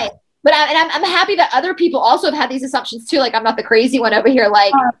 okay. But I'm happy that other people also have had these assumptions too. Like, I'm not the crazy one over here.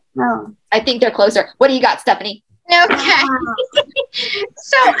 Like, I think they're closer. What do you got, Stephanie? Okay.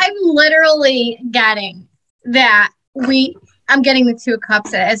 So I'm literally getting that I'm getting the 2 of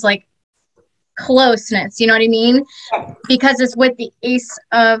Cups as like closeness, you know what I mean? Because it's with the Ace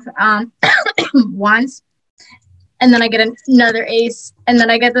of Wands, and then I get another Ace, and then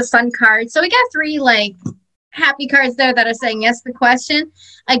I get the Sun card. So we got 3 like happy cards there that are saying yes to the question.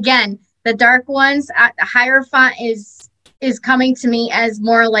 Again, the dark ones, the Hierophant is coming to me as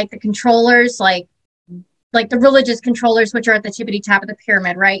more like the controllers, like the religious controllers, which are at the tippity top of the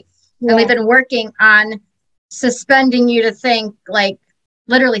pyramid, right? Yeah. And we've been working on suspending you to think, like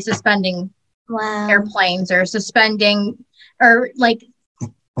literally suspending airplanes, or suspending, or like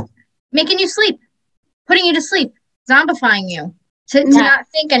making you sleep, putting you to sleep, zombifying you to not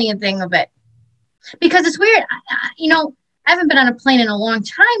think anything of it. Because it's weird. I haven't been on a plane in a long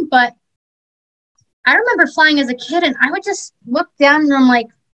time, but I remember flying as a kid, and I would just look down and I'm like,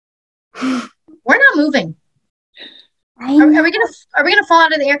 we're not moving. Are we gonna fall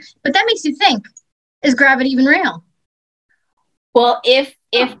out of the air? But that makes you think, is gravity even real? Well, if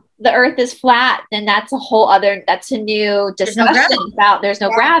the earth is flat, then that's a new discussion about there's no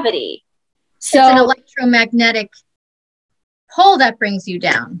gravity. So it's an electromagnetic pull that brings you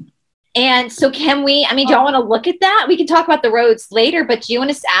down. And so do y'all want to look at that? We can talk about the roads later, but do you want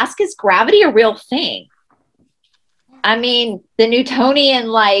to ask, is gravity a real thing? I mean, the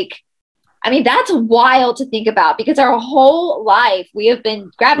Newtonian, that's wild to think about, because our whole life we have been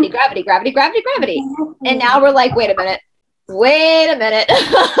gravity. And now we're like, wait a minute.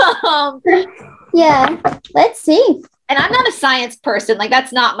 Yeah, let's see. And I'm not a science person. Like,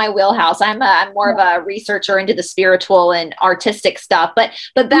 that's not my wheelhouse. I'm more of a researcher into the spiritual and artistic stuff. But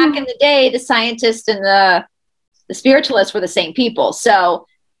back in the day, the scientists and the spiritualists were the same people. So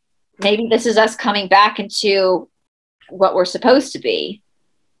maybe this is us coming back into what we're supposed to be.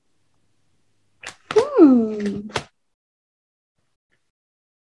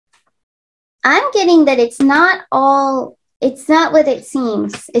 I'm getting that it's not all it's not what it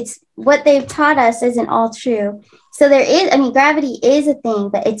seems. It's what they've taught us isn't all true. So there is, I mean, gravity is a thing,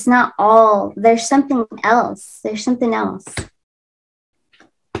 but it's not all. There's something else. There's something else.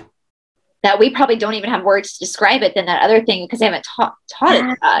 That we probably don't even have words to describe it than that other thing because they haven't taught it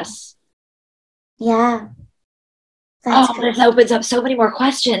to us. Yeah. This opens up so many more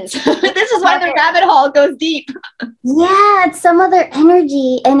questions. This is why the rabbit hole goes deep. Yeah, it's some other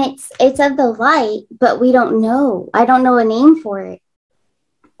energy, and it's of the light, but we don't know. I don't know a name for it.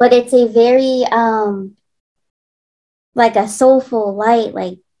 But it's a very like a soulful light,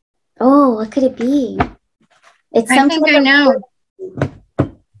 like, oh, what could it be? It's I think I know.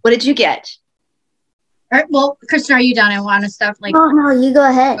 What did you get? All right, well, Kristen, are you done? I want to stuff like. Oh no, you go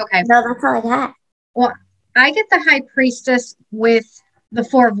ahead. Okay. No, that's all I got. Well, I get the High Priestess with the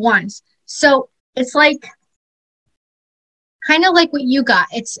Four of Wands. So it's like kind of like what you got.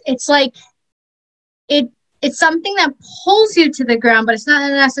 It's like it's something that pulls you to the ground, but it's not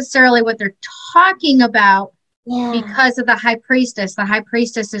necessarily what they're talking about. Yeah. Because of the High Priestess. The High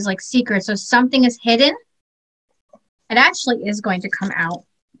Priestess is like secret. So something is hidden. It actually is going to come out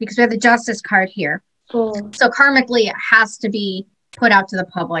because we have the Justice card here. Cool. So karmically, it has to be put out to the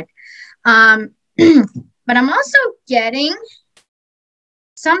public. But I'm also getting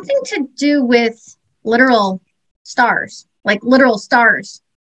something to do with literal stars, like literal stars.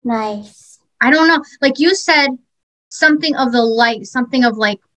 Nice. I don't know. Like you said, something of the light, something of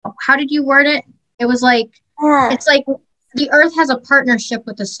like, how did you word it? It was like, it's like the earth has a partnership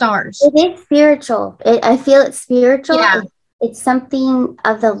with the stars. It is spiritual. I feel it's spiritual. Yeah. It's something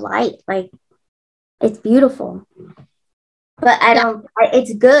of the light. Like, it's beautiful. But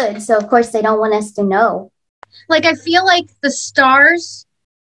it's good. So, of course, they don't want us to know. Like, I feel like the stars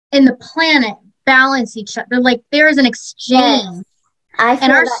and the planet balance each other. Like, there is an exchange. Yes.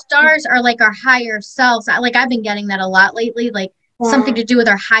 And our stars are like our higher selves. Like, I've been getting that a lot lately. Like, something to do with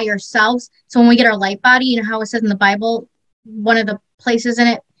our higher selves. So when we get our light body, you know how it says in the Bible, one of the places in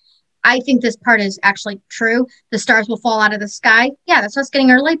it, I think this part is actually true. The stars will fall out of the sky. Yeah, that's us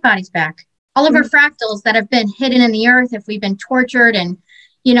getting our light bodies back. All of our fractals that have been hidden in the earth, if we've been tortured and,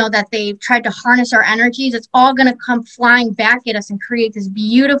 you know, that they've tried to harness our energies, it's all going to come flying back at us and create this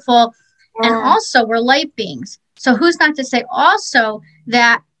beautiful, and also we're light beings. So who's not to say also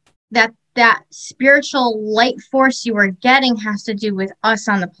that spiritual light force you are getting has to do with us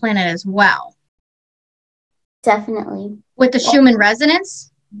on the planet as well. Definitely. With the Schumann resonance?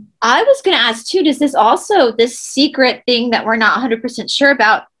 I was going to ask too, does this secret thing that we're not 100% sure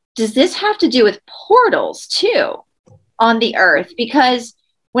about, does this have to do with portals too on the earth? Because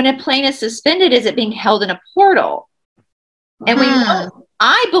when a plane is suspended, is it being held in a portal? And we know,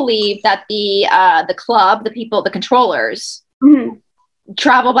 I believe that the club, the people, the controllers,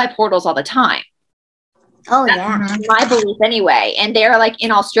 travel by portals all the time. Oh, that's my belief anyway. And they're like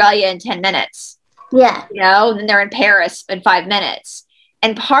in Australia in 10 minutes. Yeah. You know, and then they're in Paris in 5 minutes.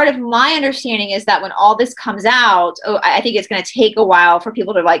 And part of my understanding is that when all this comes out, I think it's going to take a while for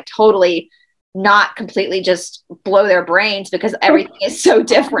people to like totally not completely just blow their brains because everything is so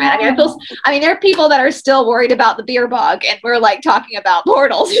different. I mean, there are people that are still worried about the beer bug, and we're like talking about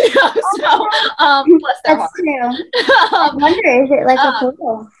portals, you know? So, bless their heart. True. I wonder, is it like a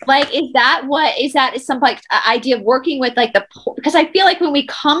portal? Like, is some like idea of working with like because I feel like when we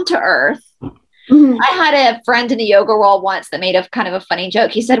come to Earth, I had a friend in the yoga world once that made a kind of a funny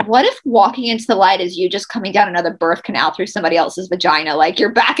joke. He said, what if walking into the light is you just coming down another birth canal through somebody else's vagina? Like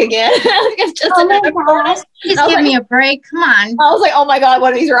you're back again. It's just another portal. Please give me a break. Come on. I was like, oh my God,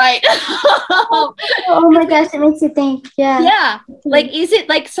 what if he's right? Oh my gosh, it makes you think. Yeah. Yeah. Like, is it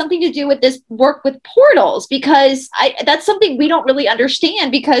like something to do with this work with portals? Because that's something we don't really understand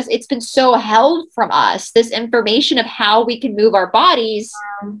because it's been so held from us, this information of how we can move our bodies.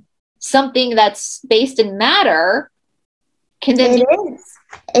 Something that's based in matter the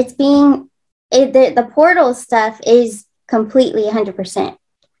portal stuff is completely 100%,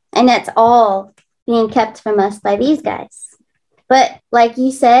 and that's all being kept from us by these guys. But like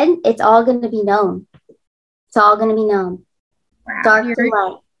you said, it's all going to be known. Wow. Dark to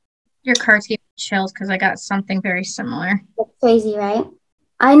light. Your cards gave me chills because I got something very similar. That's crazy, right?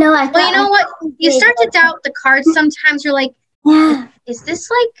 I know. Well, you know what? You start to doubt the cards. Sometimes you're like, yeah, is this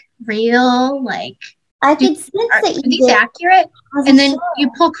like real? Like, I could sense that are these accurate? And then you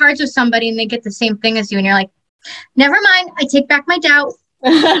pull cards with somebody and they get the same thing as you, and you're like, never mind. I take back my doubt.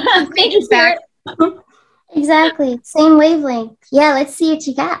 Take it back. Exactly. Same wavelength. Yeah, let's see what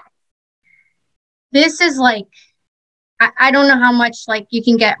you got. This is like, I don't know how much like you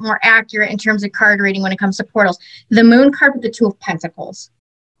can get more accurate in terms of card reading when it comes to portals. The moon card with the Two of Pentacles.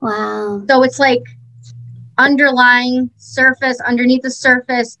 Wow. So it's like underlying surface, underneath the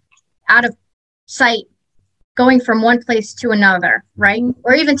surface, out of sight, going from one place to another, right?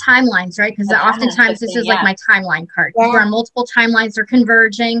 Or even timelines, right? Because oftentimes this is like my timeline card. Yeah. Where multiple timelines are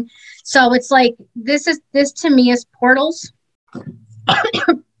converging. So it's like this to me is portals.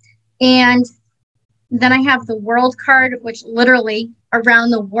 And then I have the world card, which literally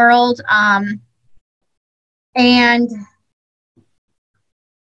around the world, and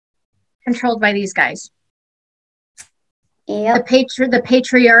controlled by these guys. Yep.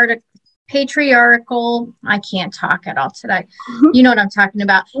 The patriarchal, I can't talk at all today. You know what I'm talking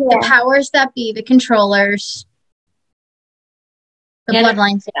about. Yeah. The powers that be, the controllers, the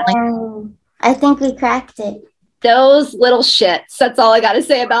bloodline family. I think we cracked it. Those little shits. That's all I got to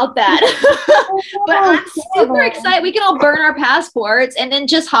say about that. But I'm super excited. We can all burn our passports and then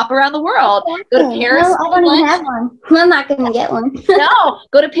just hop around the world. Go to Paris. No, I don't even have one. I'm not going to get one. No,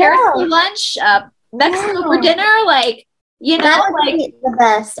 go to Paris for lunch, Mexico for dinner. Like, you know, that would be the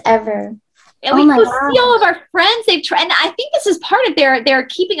best ever. And we go see all of our friends. They've tried, and I think this is part of they're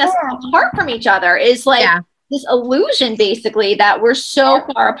keeping us apart from each other. Is like this illusion, basically, that we're so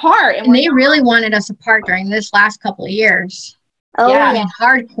far apart. And they really wanted us apart during this last couple of years. Oh, I mean,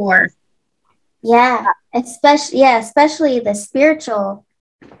 hardcore. Yeah, especially the spiritual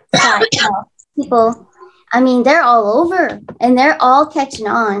side people. I mean, they're all over, and they're all catching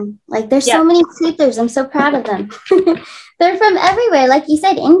on. Like, there's so many truthers. I'm so proud of them. They're from everywhere. Like you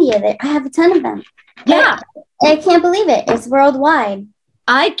said, India. I have a ton of them. Yeah. I can't believe it. It's worldwide.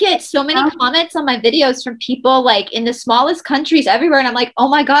 I get so many comments on my videos from people like in the smallest countries everywhere. And I'm like, oh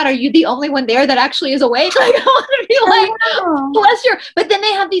my God, are you the only one there that actually is awake? Like, I want to be like, bless you. But then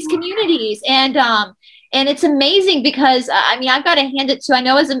they have these communities and it's amazing because, I mean, I've got to hand it to, I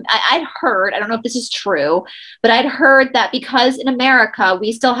know I'd heard, I don't know if this is true, but I'd heard that because in America,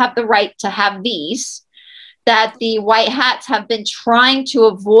 we still have the right to have these, that the white hats have been trying to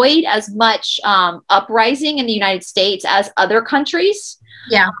avoid as much uprising in the United States as other countries.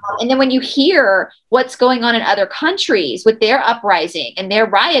 Yeah. And then when you hear what's going on in other countries with their uprising and their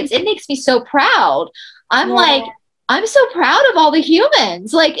riots, it makes me so proud. I'm like, I'm so proud of all the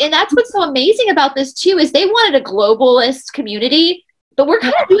humans. Like, and that's what's so amazing about this too, is they wanted a globalist community, but we're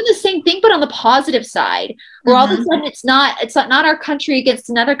kind of doing the same thing, but on the positive side, where all of a sudden it's not our country against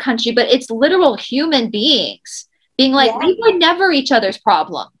another country, but it's literal human beings being like, we were never each other's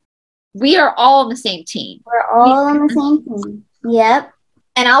problem. We are all on the same team. We're all on the same team. Yep.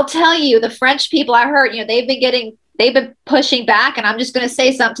 And I'll tell you, the French people I heard, you know, they've been pushing back, and I'm just going to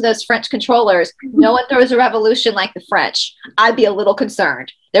say something to those French controllers. No one throws a revolution like the French. I'd be a little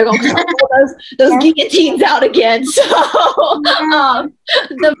concerned. They're going to pull those guillotines out again. So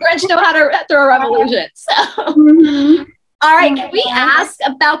the French know how to throw a revolution. So. All right, can we ask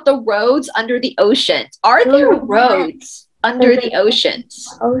about the roads under the oceans? Are there roads under the oceans?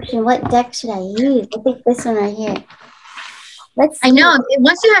 Ocean, what deck should I use? I think this one right here. I know.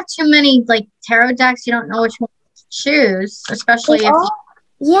 Once you have too many like tarot decks, you don't know which one to choose, especially they all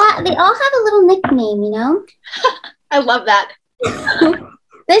have a little nickname, you know? I love that.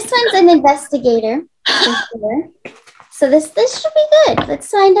 This one's an investigator. So this should be good. Let's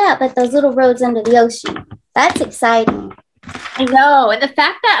find out about those little roads under the ocean. That's exciting. I know. And the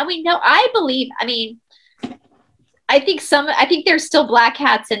fact that I think there's still black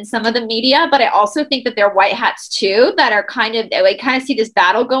hats in some of the media, but I also think that there are white hats too that are kind of see this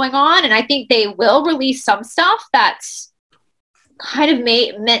battle going on. And I think they will release some stuff that's kind of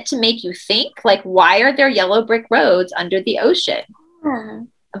meant to make you think, like, why are there yellow brick roads under the ocean? Yeah.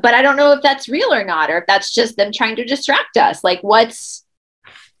 But I don't know if that's real or not, or if that's just them trying to distract us. Like, this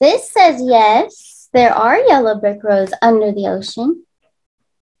says yes, there are yellow brick roads under the ocean.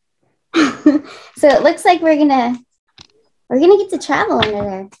 So it looks like we're gonna get to travel under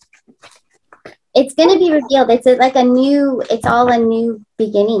there. It's gonna be revealed. It's all a new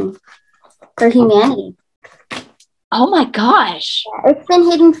beginning for humanity. Oh my gosh. Yeah, it's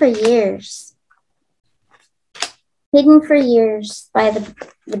been hidden for years. Hidden for years by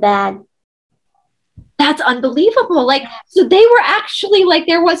the bad. That's unbelievable. Like, so they were actually like,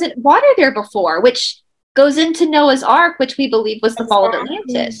 there wasn't water there before, which goes into Noah's Ark, which we believe was the fall of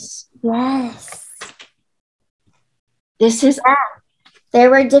Atlantis. Yes. There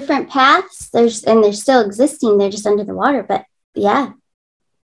were different paths. They're still existing. They're just under the water. But yeah,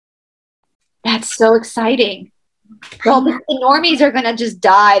 that's so exciting. Well, the normies are gonna just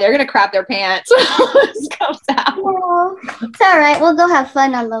die. They're gonna crap their pants when this comes out. Well, it's all right. We'll go have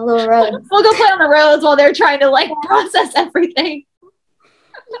fun on the little roads. We'll go play on the roads while they're trying to process everything.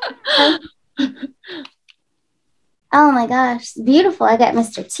 Oh my gosh, it's beautiful. I got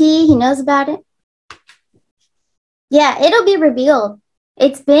Mr. T. He knows about it. Yeah, it'll be revealed.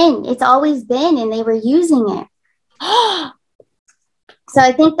 It's always been, and they were using it. So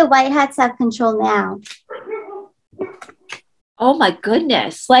I think the white hats have control now. Oh my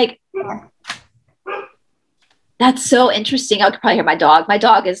goodness. Like, that's so interesting. I could probably hear my dog. My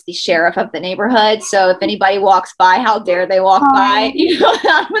dog is the sheriff of the neighborhood. So if anybody walks by, how dare they walk by, you know,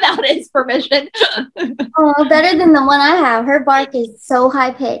 without his permission. Oh, better than the one I have. Her bark is so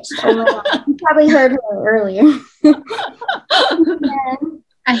high pitched. Oh my God. You probably heard her earlier.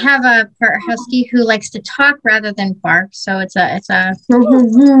 I have a husky who likes to talk rather than bark. So it's a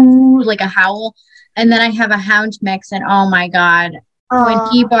like a howl. And then I have a hound mix, and oh my God, when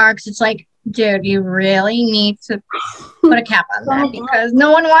he barks, it's like, dude, you really need to put a cap on that because no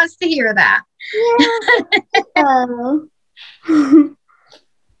one wants to hear that.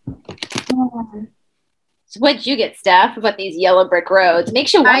 So what did you get, Steph, about these yellow brick roads?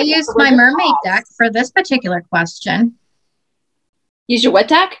 Makes you. I used my mermaid deck for this particular question. Use your what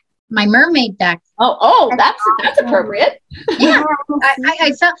deck? My mermaid deck. Oh, that's appropriate. Yeah,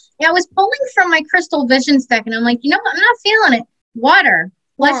 I felt. Yeah, I was pulling from my crystal visions deck, and I'm like, you know what? I'm not feeling it. Water.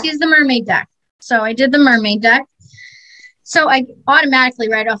 Let's use the mermaid deck. So I did the mermaid deck. So I automatically,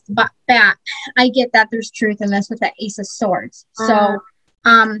 right off the bat, I get that there's truth in this with the Ace of Swords. So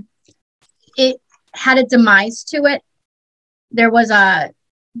it had a demise to it. There was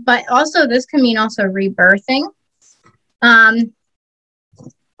but also this can mean also rebirthing.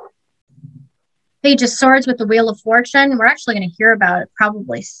 Page of Swords with the Wheel of Fortune. We're actually going to hear about it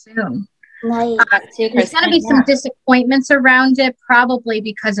probably soon. Nice. There's going to be some disappointments around it, probably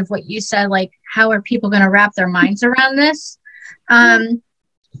because of what you said, like how are people going to wrap their minds around this? And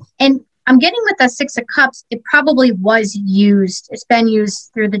I'm getting with the Six of Cups, it probably was used. It's been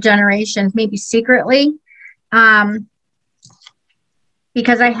used through the generations, maybe secretly. Because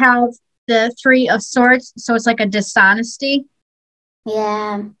I have the Three of Swords, so it's like a dishonesty.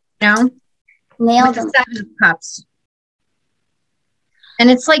 Yeah. You know? Nailed them. Seven of Cups.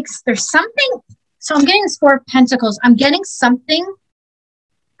 And it's like there's something. So I'm getting this Four of Pentacles. I'm getting something.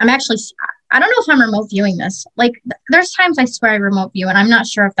 I don't know if I'm remote viewing this. Like there's times I swear I remote view and I'm not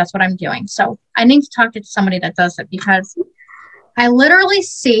sure if that's what I'm doing. So I need to talk to somebody that does it because I literally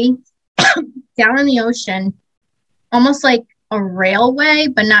see down in the ocean almost like a railway,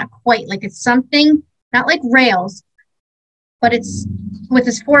 but not quite. Like it's something, not like rails, but it's with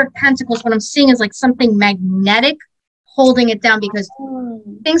this Four of Pentacles. What I'm seeing is like something magnetic holding it down because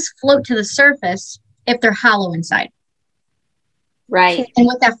things float to the surface if they're hollow inside. Right. And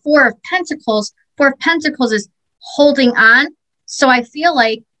with that Four of Pentacles is holding on. So I feel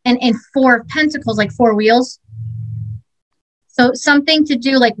like, and Four of Pentacles, like four wheels. So something to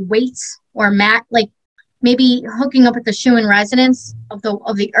do like weights or like maybe hooking up with the Schumann resonance of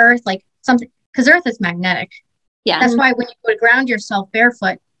the earth, like something, because earth is magnetic. Yeah. That's why when you go to ground yourself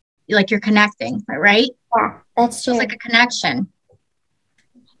barefoot, you're connecting, right? Yeah, that's true. It's like a connection.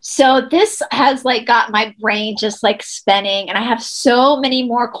 So this has like got my brain just like spinning, and I have so many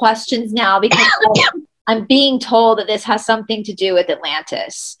more questions now because I'm being told that this has something to do with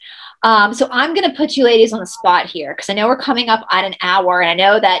Atlantis. So I'm going to put you ladies on the spot here because I know we're coming up on an hour, and I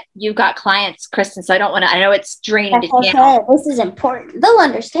know that you've got clients, Kristen. So I know it's draining to channel. This is important. They'll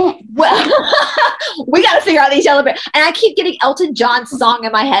understand. Well, we got to figure out these yellow brick. And I keep getting Elton John's song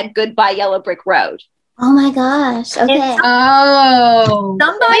in my head, "Goodbye Yellow Brick Road." Oh my gosh. Okay.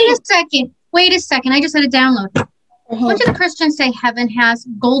 Wait a second. I just had a download. What did the Christians say heaven has?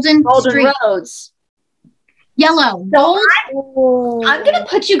 Golden roads. Yellow. Gold. I'm going to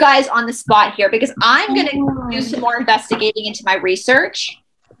put you guys on the spot here because I'm going to do some more investigating into my research.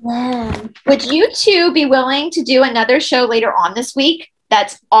 Wow. Would you two be willing to do another show later on this week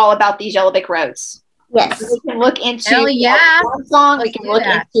that's all about these yellow brick roads? Yes. We can look into song. We can look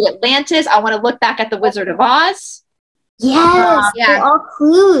into Atlantis. I want to look back at the Wizard of Oz. Yes. They're all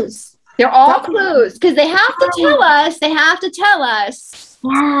clues. They're all clues because they have to tell us. They have to tell us.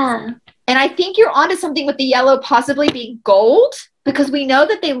 Yeah. And I think you're onto something with the yellow possibly being gold because we know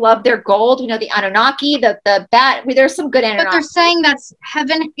that they love their gold. We know the Anunnaki, the bat. There's some good Anunnaki. But they're saying that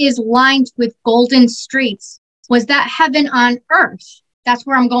heaven is lined with golden streets. Was that heaven on earth? That's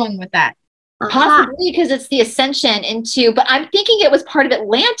where I'm going with that. Possibly because it's the ascension into, but I'm thinking it was part of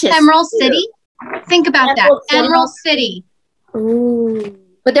Atlantis. Emerald City. Think about Emerald City. Ooh.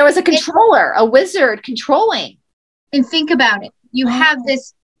 But there was a controller, a wizard controlling. And think about it. You have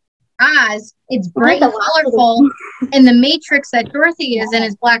this Oz. It's bright and colorful. And the matrix that Dorothy is in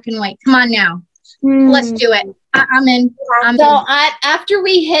is black and white. Come on now. Let's do it. I'm in. After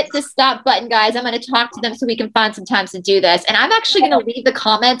we hit the stop button, guys, I'm going to talk to them so we can find some times to do this. And I'm actually going to leave the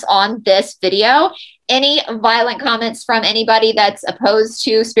comments on this video. Any violent comments from anybody that's opposed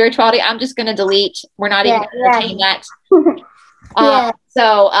to spirituality, I'm just going to delete. We're not even going to entertain that.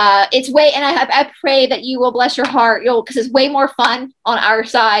 So it's and I pray that you will bless your heart, because it's way more fun on our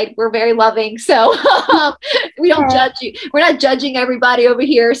side. We're very loving, so we don't judge you. We're not judging everybody over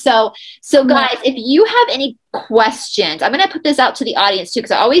here. So guys, if you have any questions, I'm going to put this out to the audience too,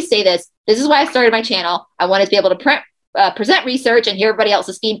 because I always say this. This is why I started my channel. I wanted to be able to present research and hear everybody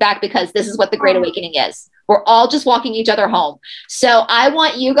else's feedback, because this is what the Great Awakening is. We're all just walking each other home. So I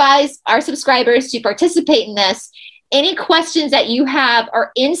want you guys, our subscribers, to participate in this. Any questions that you have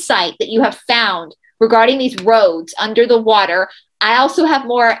or insight that you have found regarding these roads under the water. I also have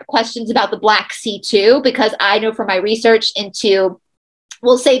more questions about the Black Sea too, because I know from my research into,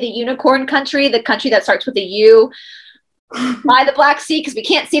 we'll say, the unicorn country, the country that starts with a U, by the Black Sea, because we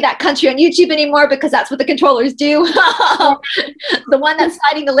can't see that country on YouTube anymore because that's what the controllers do. The one that's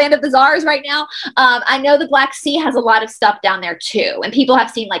fighting the land of the czars right now. I know the Black Sea has a lot of stuff down there too, and people have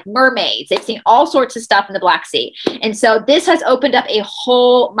seen like mermaids. They've seen all sorts of stuff in the Black Sea, and so this has opened up a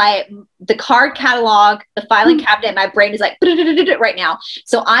whole the card catalog, the filing cabinet. My brain is like right now.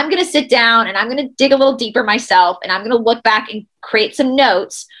 So I'm gonna sit down and I'm gonna dig a little deeper myself, and I'm gonna look back and create some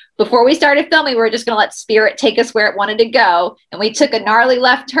notes. Before we started filming, we were just going to let Spirit take us where it wanted to go, and we took a gnarly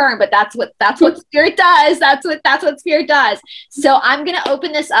left turn. But that's what Spirit does. That's what Spirit does. So I'm going to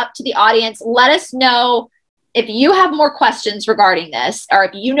open this up to the audience. Let us know if you have more questions regarding this, or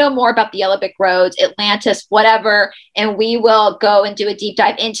if you know more about the Yellow Brick Roads, Atlantis, whatever, and we will go and do a deep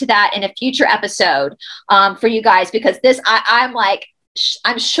dive into that in a future episode for you guys. Because this, I'm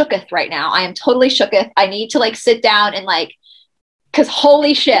shooketh right now. I am totally shooketh. I need to like sit down and like. Because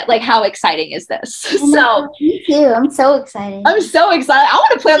holy shit, like how exciting is this? So me too. I'm so excited. I'm so excited. I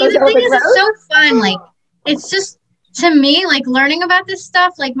want to play on those thing is, it's so fun. Like, it's just, to me, like learning about this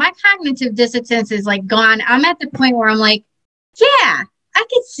stuff, like my cognitive dissonance is like gone. I'm at the point where I'm like, yeah, I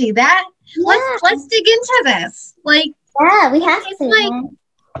could see that. Yeah. Let's dig into this. Like, yeah, we have to.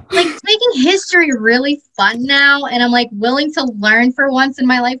 Like making history really fun now, and I'm like willing to learn for once in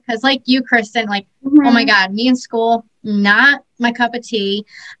my life, because like you, Kristen, like oh my god, me in school, not my cup of tea.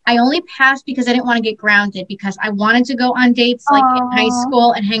 I only passed because I didn't want to get grounded, because I wanted to go on dates like in high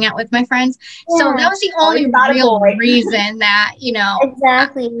school and hang out with my friends. So that was the only real reason that,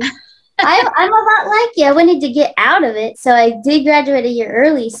 exactly. I'm a lot like you. I wanted to get out of it, so I did graduate a year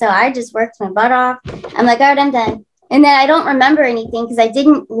early, so I just worked my butt off. I'm like, all right, I'm done. And then I don't remember anything because I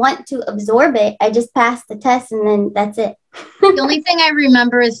didn't want to absorb it. I just passed the test, and then that's it. The only thing I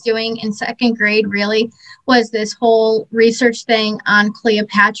remember is doing in second grade really was this whole research thing on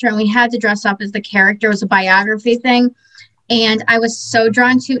Cleopatra, and we had to dress up as the character. It was a biography thing, and I was so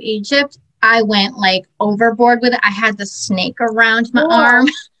drawn to Egypt. I went like overboard with it. I had the snake around my arm.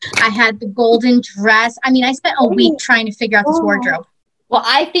 I had the golden dress. I mean, I spent a week trying to figure out this wardrobe. Well,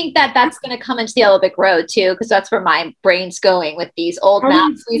 I think that that's going to come into the Yellow Brick Road too, because that's where my brain's going with these old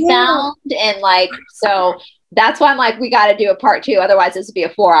maps we found. And like, so that's why I'm like, we got to do a part 2. Otherwise this would be a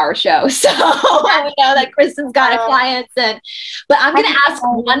 4-hour show. So I know that Kristen's got a client, but I'm going to ask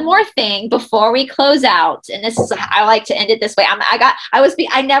one more thing before we close out. And this is, I like to end it this way.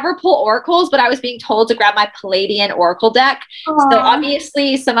 I never pull oracles, but I was being told to grab my Palladian oracle deck. So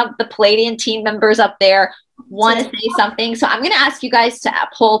obviously some of the Palladian team members up there want to say something. So I'm going to ask you guys to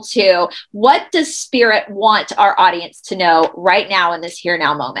pull 2. What does Spirit want our audience to know right now in this here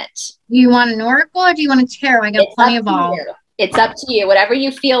now moment? Do you want an oracle or do you want a tarot? I got plenty of all. It's up to you. Whatever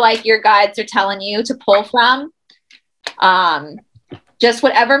you feel like your guides are telling you to pull from. Just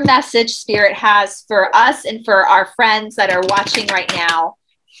whatever message Spirit has for us and for our friends that are watching right now.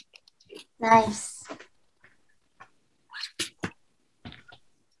 Nice.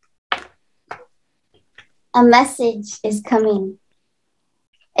 A message is coming.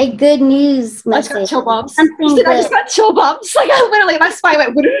 A good news message. I just got chill bumps. I just got chill bumps. Like I literally, my spine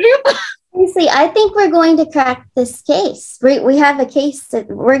went. Seriously, I think we're going to crack this case. We have a case that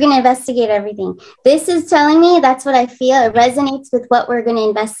we're going to investigate everything. This is telling me that's what I feel. It resonates with what we're going to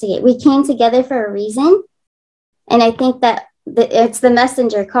investigate. We came together for a reason, and I think that it's the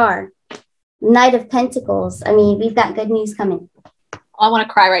messenger card, Knight of Pentacles. I mean, we've got good news coming. I want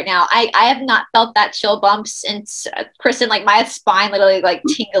to cry right now. I have not felt that chill bumps, and Kristen, like my spine literally like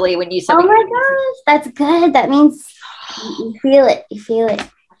tingly when you said. Oh my gosh, that's good. That means you feel it. You feel it.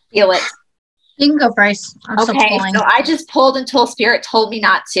 Feel it. You can go, Bryce. Okay, so I just pulled until Spirit told me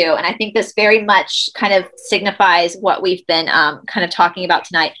not to, and I think this very much kind of signifies what we've been kind of talking about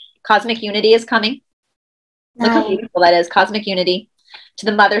tonight. Cosmic unity is coming. Nice. Look how beautiful that is. Cosmic unity to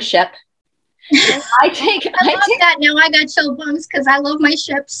the mothership. I take that. Now I got chill bumps because I love my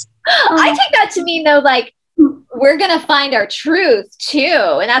ships. I take that to mean, though, like, we're going to find our truth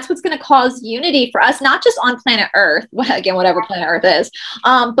too. And that's what's going to cause unity for us, not just on planet Earth, again, whatever planet Earth is,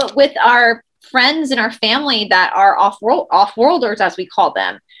 but with our friends and our family that are off-worlders, as we call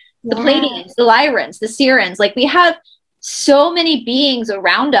them, the Pleiadians, the Lyrans, the Sirens. Like, we have so many beings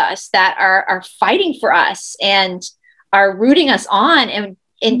around us that are fighting for us and are rooting us on. And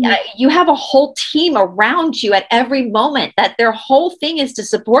you have a whole team around you at every moment that their whole thing is to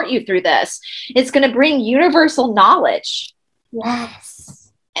support you through this. It's going to bring universal knowledge.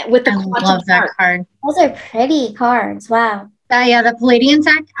 Yes. With the I love that card. Those are pretty cards. Wow. Yeah, the Pleiadian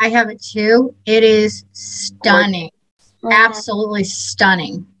deck, I have it too. It is stunning. Wow. Absolutely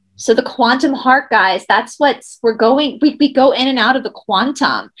stunning. So the quantum heart, guys, that's what we're going. We go in and out of the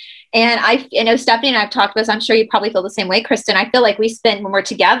quantum. And I know Stephanie and I've talked about this. I'm sure you probably feel the same way, Kristen. I feel like we spend, when we're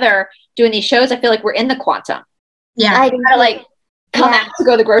together doing these shows, I feel like we're in the quantum. Yeah. I kind of like come out to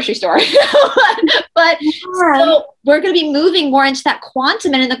go to the grocery store. But so we're going to be moving more into that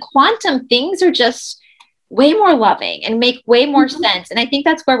quantum. And in the quantum, things are just way more loving and make way more sense. And I think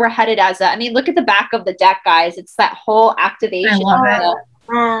that's where we're headed I mean, look at the back of the deck, guys. It's that whole activation. I love it.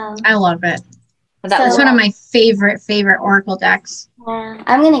 Wow. I love it. It's one of my favorite Oracle decks. Yeah,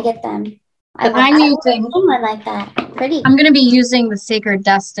 I'm going to get them. I'm using one like that. Pretty. I'm going to be using the Sacred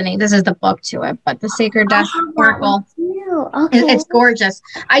Destiny. This is the book to it, but the Sacred Destiny Oracle. Okay. It's gorgeous.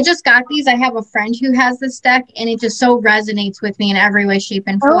 I just got these. I have a friend who has this deck, and it just so resonates with me in every way, shape,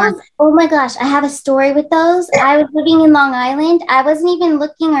 and form. Oh my gosh, I have a story with those. I was living in Long Island. I wasn't even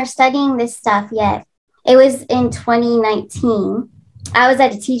looking or studying this stuff yet. It was in 2019. I was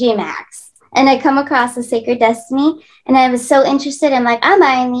at a TJ Maxx, and I come across the Sacred Destiny, and I was so interested. I'm like, I'm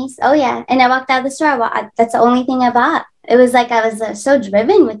buying these. Oh yeah. And I walked out of the store. That's the only thing I bought. It was like I was so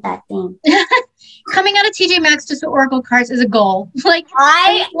driven with that thing. Coming out of TJ Maxx just with Oracle cards is a goal.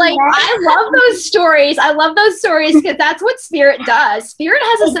 I love those stories. I love those stories because that's what Spirit does. Spirit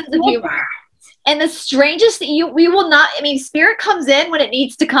has a sense of humor. And the strangest thing, we will not, I mean, Spirit comes in when it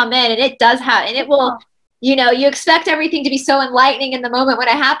needs to come in, and it does have, and it will, you know, you expect everything to be so enlightening in the moment when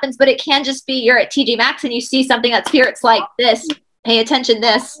it happens, but it can just be you're at TJ Maxx and you see something that Spirit's like this, pay attention,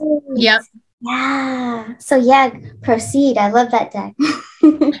 this. Yep. Yeah. So yeah, proceed. I love that deck.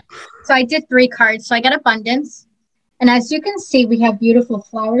 So I did 3 cards. So I got Abundance. And as you can see, we have beautiful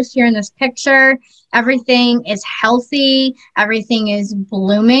flowers here in this picture. Everything is healthy. Everything is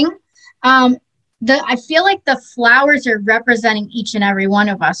blooming. I feel like the flowers are representing each and every one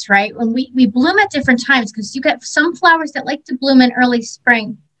of us, right? When we bloom at different times, because you get some flowers that like to bloom in early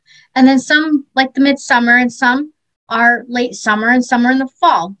spring, and then some like the midsummer, and some are late summer, and some are in the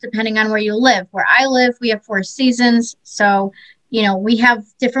fall, depending on where you live. Where I live, we have 4 seasons. So, you know, we have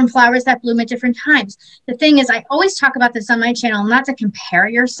different flowers that bloom at different times. The thing is, I always talk about this on my channel, not to compare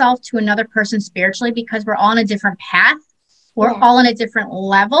yourself to another person spiritually, because we're all on a different path. We're all on a different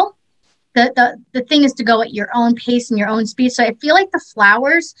level. The thing is to go at your own pace and your own speed. So I feel like the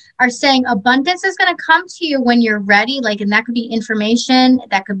flowers are saying abundance is going to come to you when you're ready. Like, and that could be information,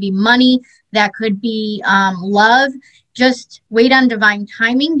 that could be money, that could be love. Just wait on divine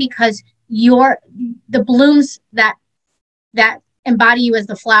timing, because the blooms that embody you as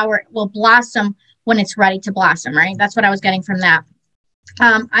the flower will blossom when it's ready to blossom, right? That's what I was getting from that.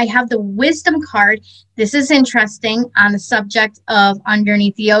 I have the Wisdom card. This is interesting on the subject of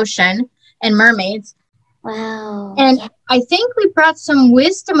underneath the ocean and mermaids. Wow. And I think we brought some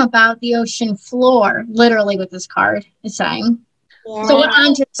wisdom about the ocean floor, literally, with this card, is saying. Yeah. So we're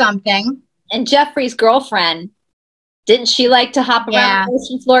on to something. And Jeffrey's girlfriend, didn't she like to hop around the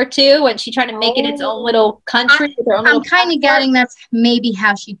ocean floor too when she tried to make it its own little country? I'm kind of getting that's maybe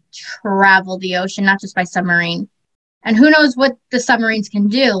how she traveled the ocean, not just by submarine. And who knows what the submarines can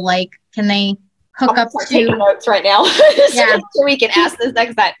do? Like, can they hook up to taking notes right now? So we can ask this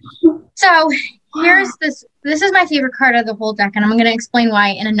next time. So here's this. This is my favorite card of the whole deck, and I'm going to explain why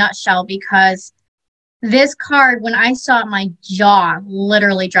in a nutshell, because this card, when I saw it, my jaw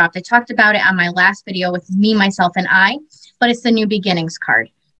literally dropped. I talked about it on my last video with me, myself, and I, but it's the New Beginnings card.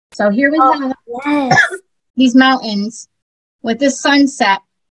 So here we have these mountains with this sunset.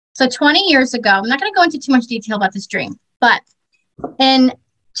 So 20 years ago, I'm not going to go into too much detail about this dream, but in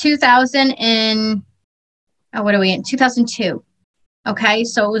 2002. Okay,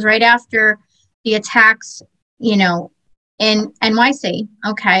 so it was right after the attacks, you know, in NYC.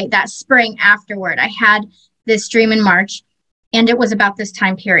 Okay, that spring afterward, I had this dream in March, and it was about this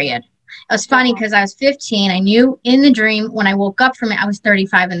time period. It was funny because I was 15. I knew in the dream when I woke up from it, I was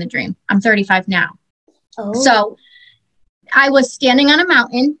 35 in the dream. I'm 35 now. Oh. So I was standing on a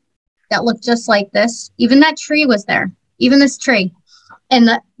mountain that looked just like this. Even that tree was there. Even this tree. And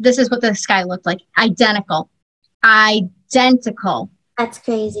this is what the sky looked like. Identical. Identical. That's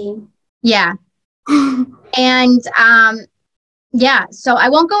crazy. Yeah. And yeah, so I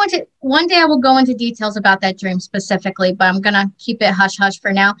won't go into, one day I will go into details about that dream specifically, but I'm going to keep it hush hush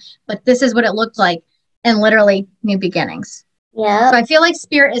for now. But this is what it looked like, and literally new beginnings. Yeah. So I feel like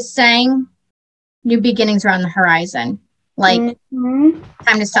Spirit is saying new beginnings are on the horizon. Like, time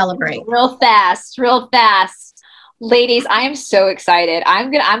to celebrate. Real fast, real fast. Ladies, I am so excited.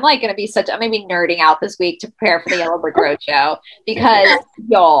 I'm gonna be nerding out this week to prepare for the Yellow Brick Road show because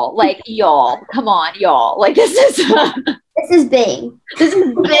y'all, come on, y'all. Like this is big. This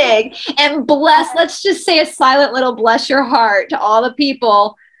is big. And let's just say a silent little bless your heart to all the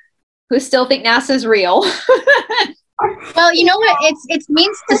people who still think NASA's real. Well, you know what? It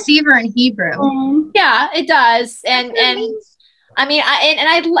means deceiver in Hebrew. Yeah, it does. And I mean,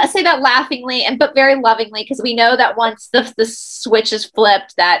 I say that laughingly but very lovingly, because we know that once the switch is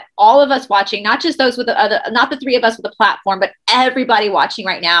flipped, that all of us watching, not just those with not the three of us with a platform, but everybody watching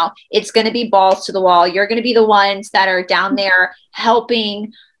right now, it's going to be balls to the wall. You're going to be the ones that are down there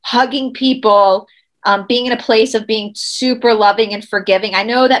helping, hugging people, being in a place of being super loving and forgiving. I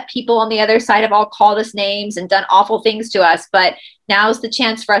know that people on the other side have all called us names and done awful things to us, but now's the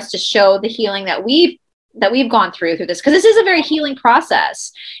chance for us to show the healing that we've gone through this, because this is a very healing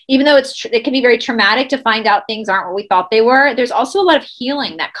process. Even though it can be very traumatic to find out things aren't what we thought they were, there's also a lot of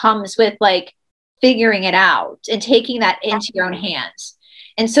healing that comes with like figuring it out and taking that into your own hands.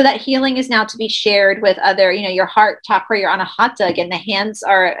 And so that healing is now to be shared with other, your heart chakra, your anahata. Again, the hands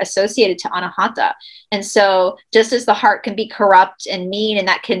are associated to anahata. And so just as the heart can be corrupt and mean, and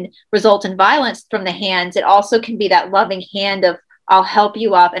that can result in violence from the hands, it also can be that loving hand of, I'll help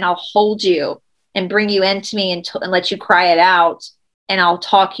you up and I'll hold you and bring you into me and let you cry it out. And I'll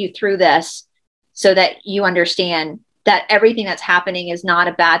talk you through this so that you understand that everything that's happening is not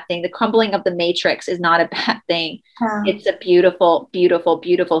a bad thing. The crumbling of the matrix is not a bad thing. It's a beautiful, beautiful,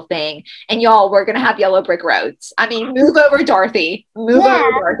 beautiful thing. And y'all, we're going to have yellow brick roads. I mean, move over, Dorothy. Move over,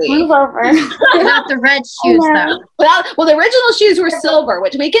 Dorothy. Move over. Not the red shoes, though. Well, the original shoes were silver,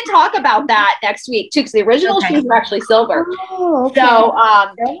 which we can talk about that next week, too, because the original shoes were actually silver. Oh, okay.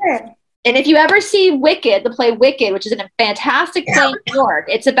 So, and if you ever see Wicked, the play Wicked, which is a fantastic play in New York,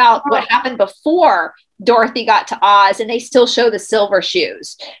 it's about what happened before Dorothy got to Oz, and they still show the silver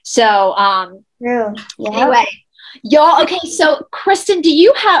shoes. So, anyway, y'all, okay, so Kristen,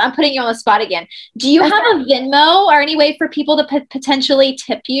 I'm putting you on the spot again. Do you have a Venmo or any way for people to potentially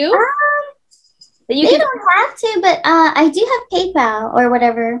tip you? They don't have to, but I do have PayPal or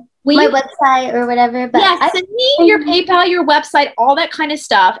whatever. My website or whatever. But send me your PayPal, your website, all that kind of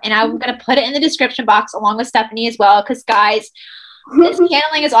stuff. And I'm going to put it in the description box along with Stephanie as well. Because guys, this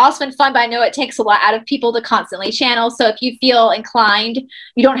channeling is awesome and fun, but I know it takes a lot out of people to constantly channel. So if you feel inclined,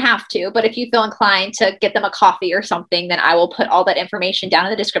 you don't have to, but if you feel inclined to get them a coffee or something, then I will put all that information down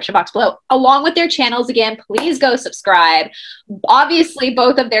in the description box below, along with their channels. Again, please go subscribe. Obviously,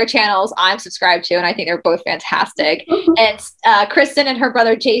 both of their channels I'm subscribed to, and I think they're both fantastic. And Kristen and her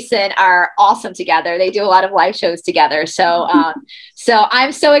brother Jason are awesome together. They do a lot of live shows together. So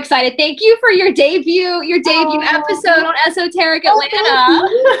I'm so excited. Thank you for your debut episode on Esoteric Atlanta.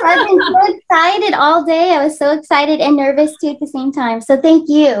 I've been so excited all day. I was so excited and nervous too at the same time. So thank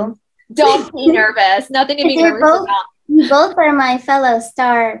you. Don't be nervous. Nothing to be nervous about. You both are my fellow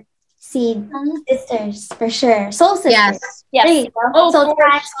star seed sisters for sure. Soul sisters. Yes. Soul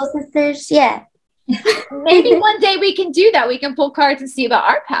tribe, soul sisters. Yeah. Maybe one day we can do that. We can pull cards and see about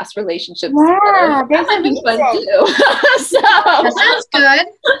our past relationships. Yeah, that might be fun too. So that sounds good.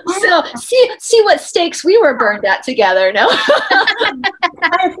 So see what stakes we were burned at together. No.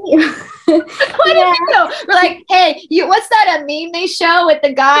 Quite a few. We're like, hey, what's that a meme they show with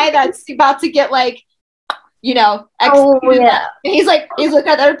the guy that's about to get like, executed? He's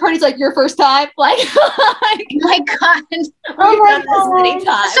looking at the other party's like, your first time, like, my God, we've done this many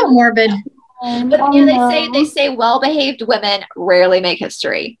times. So morbid. But they say well-behaved women rarely make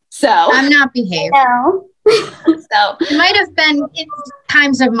history. So I'm not behaved. No. So it might have been in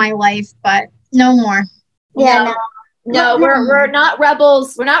times of my life, but no more. Yeah. No, we're not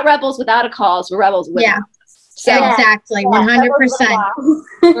rebels. We're not rebels without a cause. We're rebels with. Yeah. So exactly, 100%.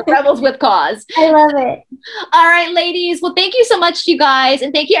 we're rebels with cause. I love it. All right, ladies. Well, thank you so much, you guys.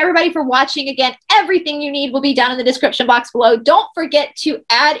 And thank you, everybody, for watching. Again, everything you need will be down in the description box below. Don't forget to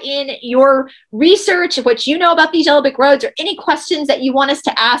add in your research, what you know about these yellow brick roads, or any questions that you want us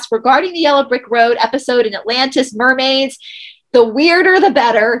to ask regarding the Yellow Brick Road episode in Atlantis, mermaids. The weirder, the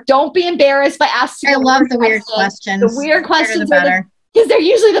better. Don't be embarrassed by asking. I love the weird questions. The weird questions the better. Because they're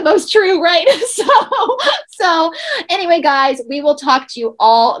usually the most true, right? So anyway, guys, we will talk to you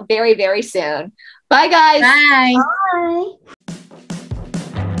all very, very soon. Bye, guys. Bye. Bye.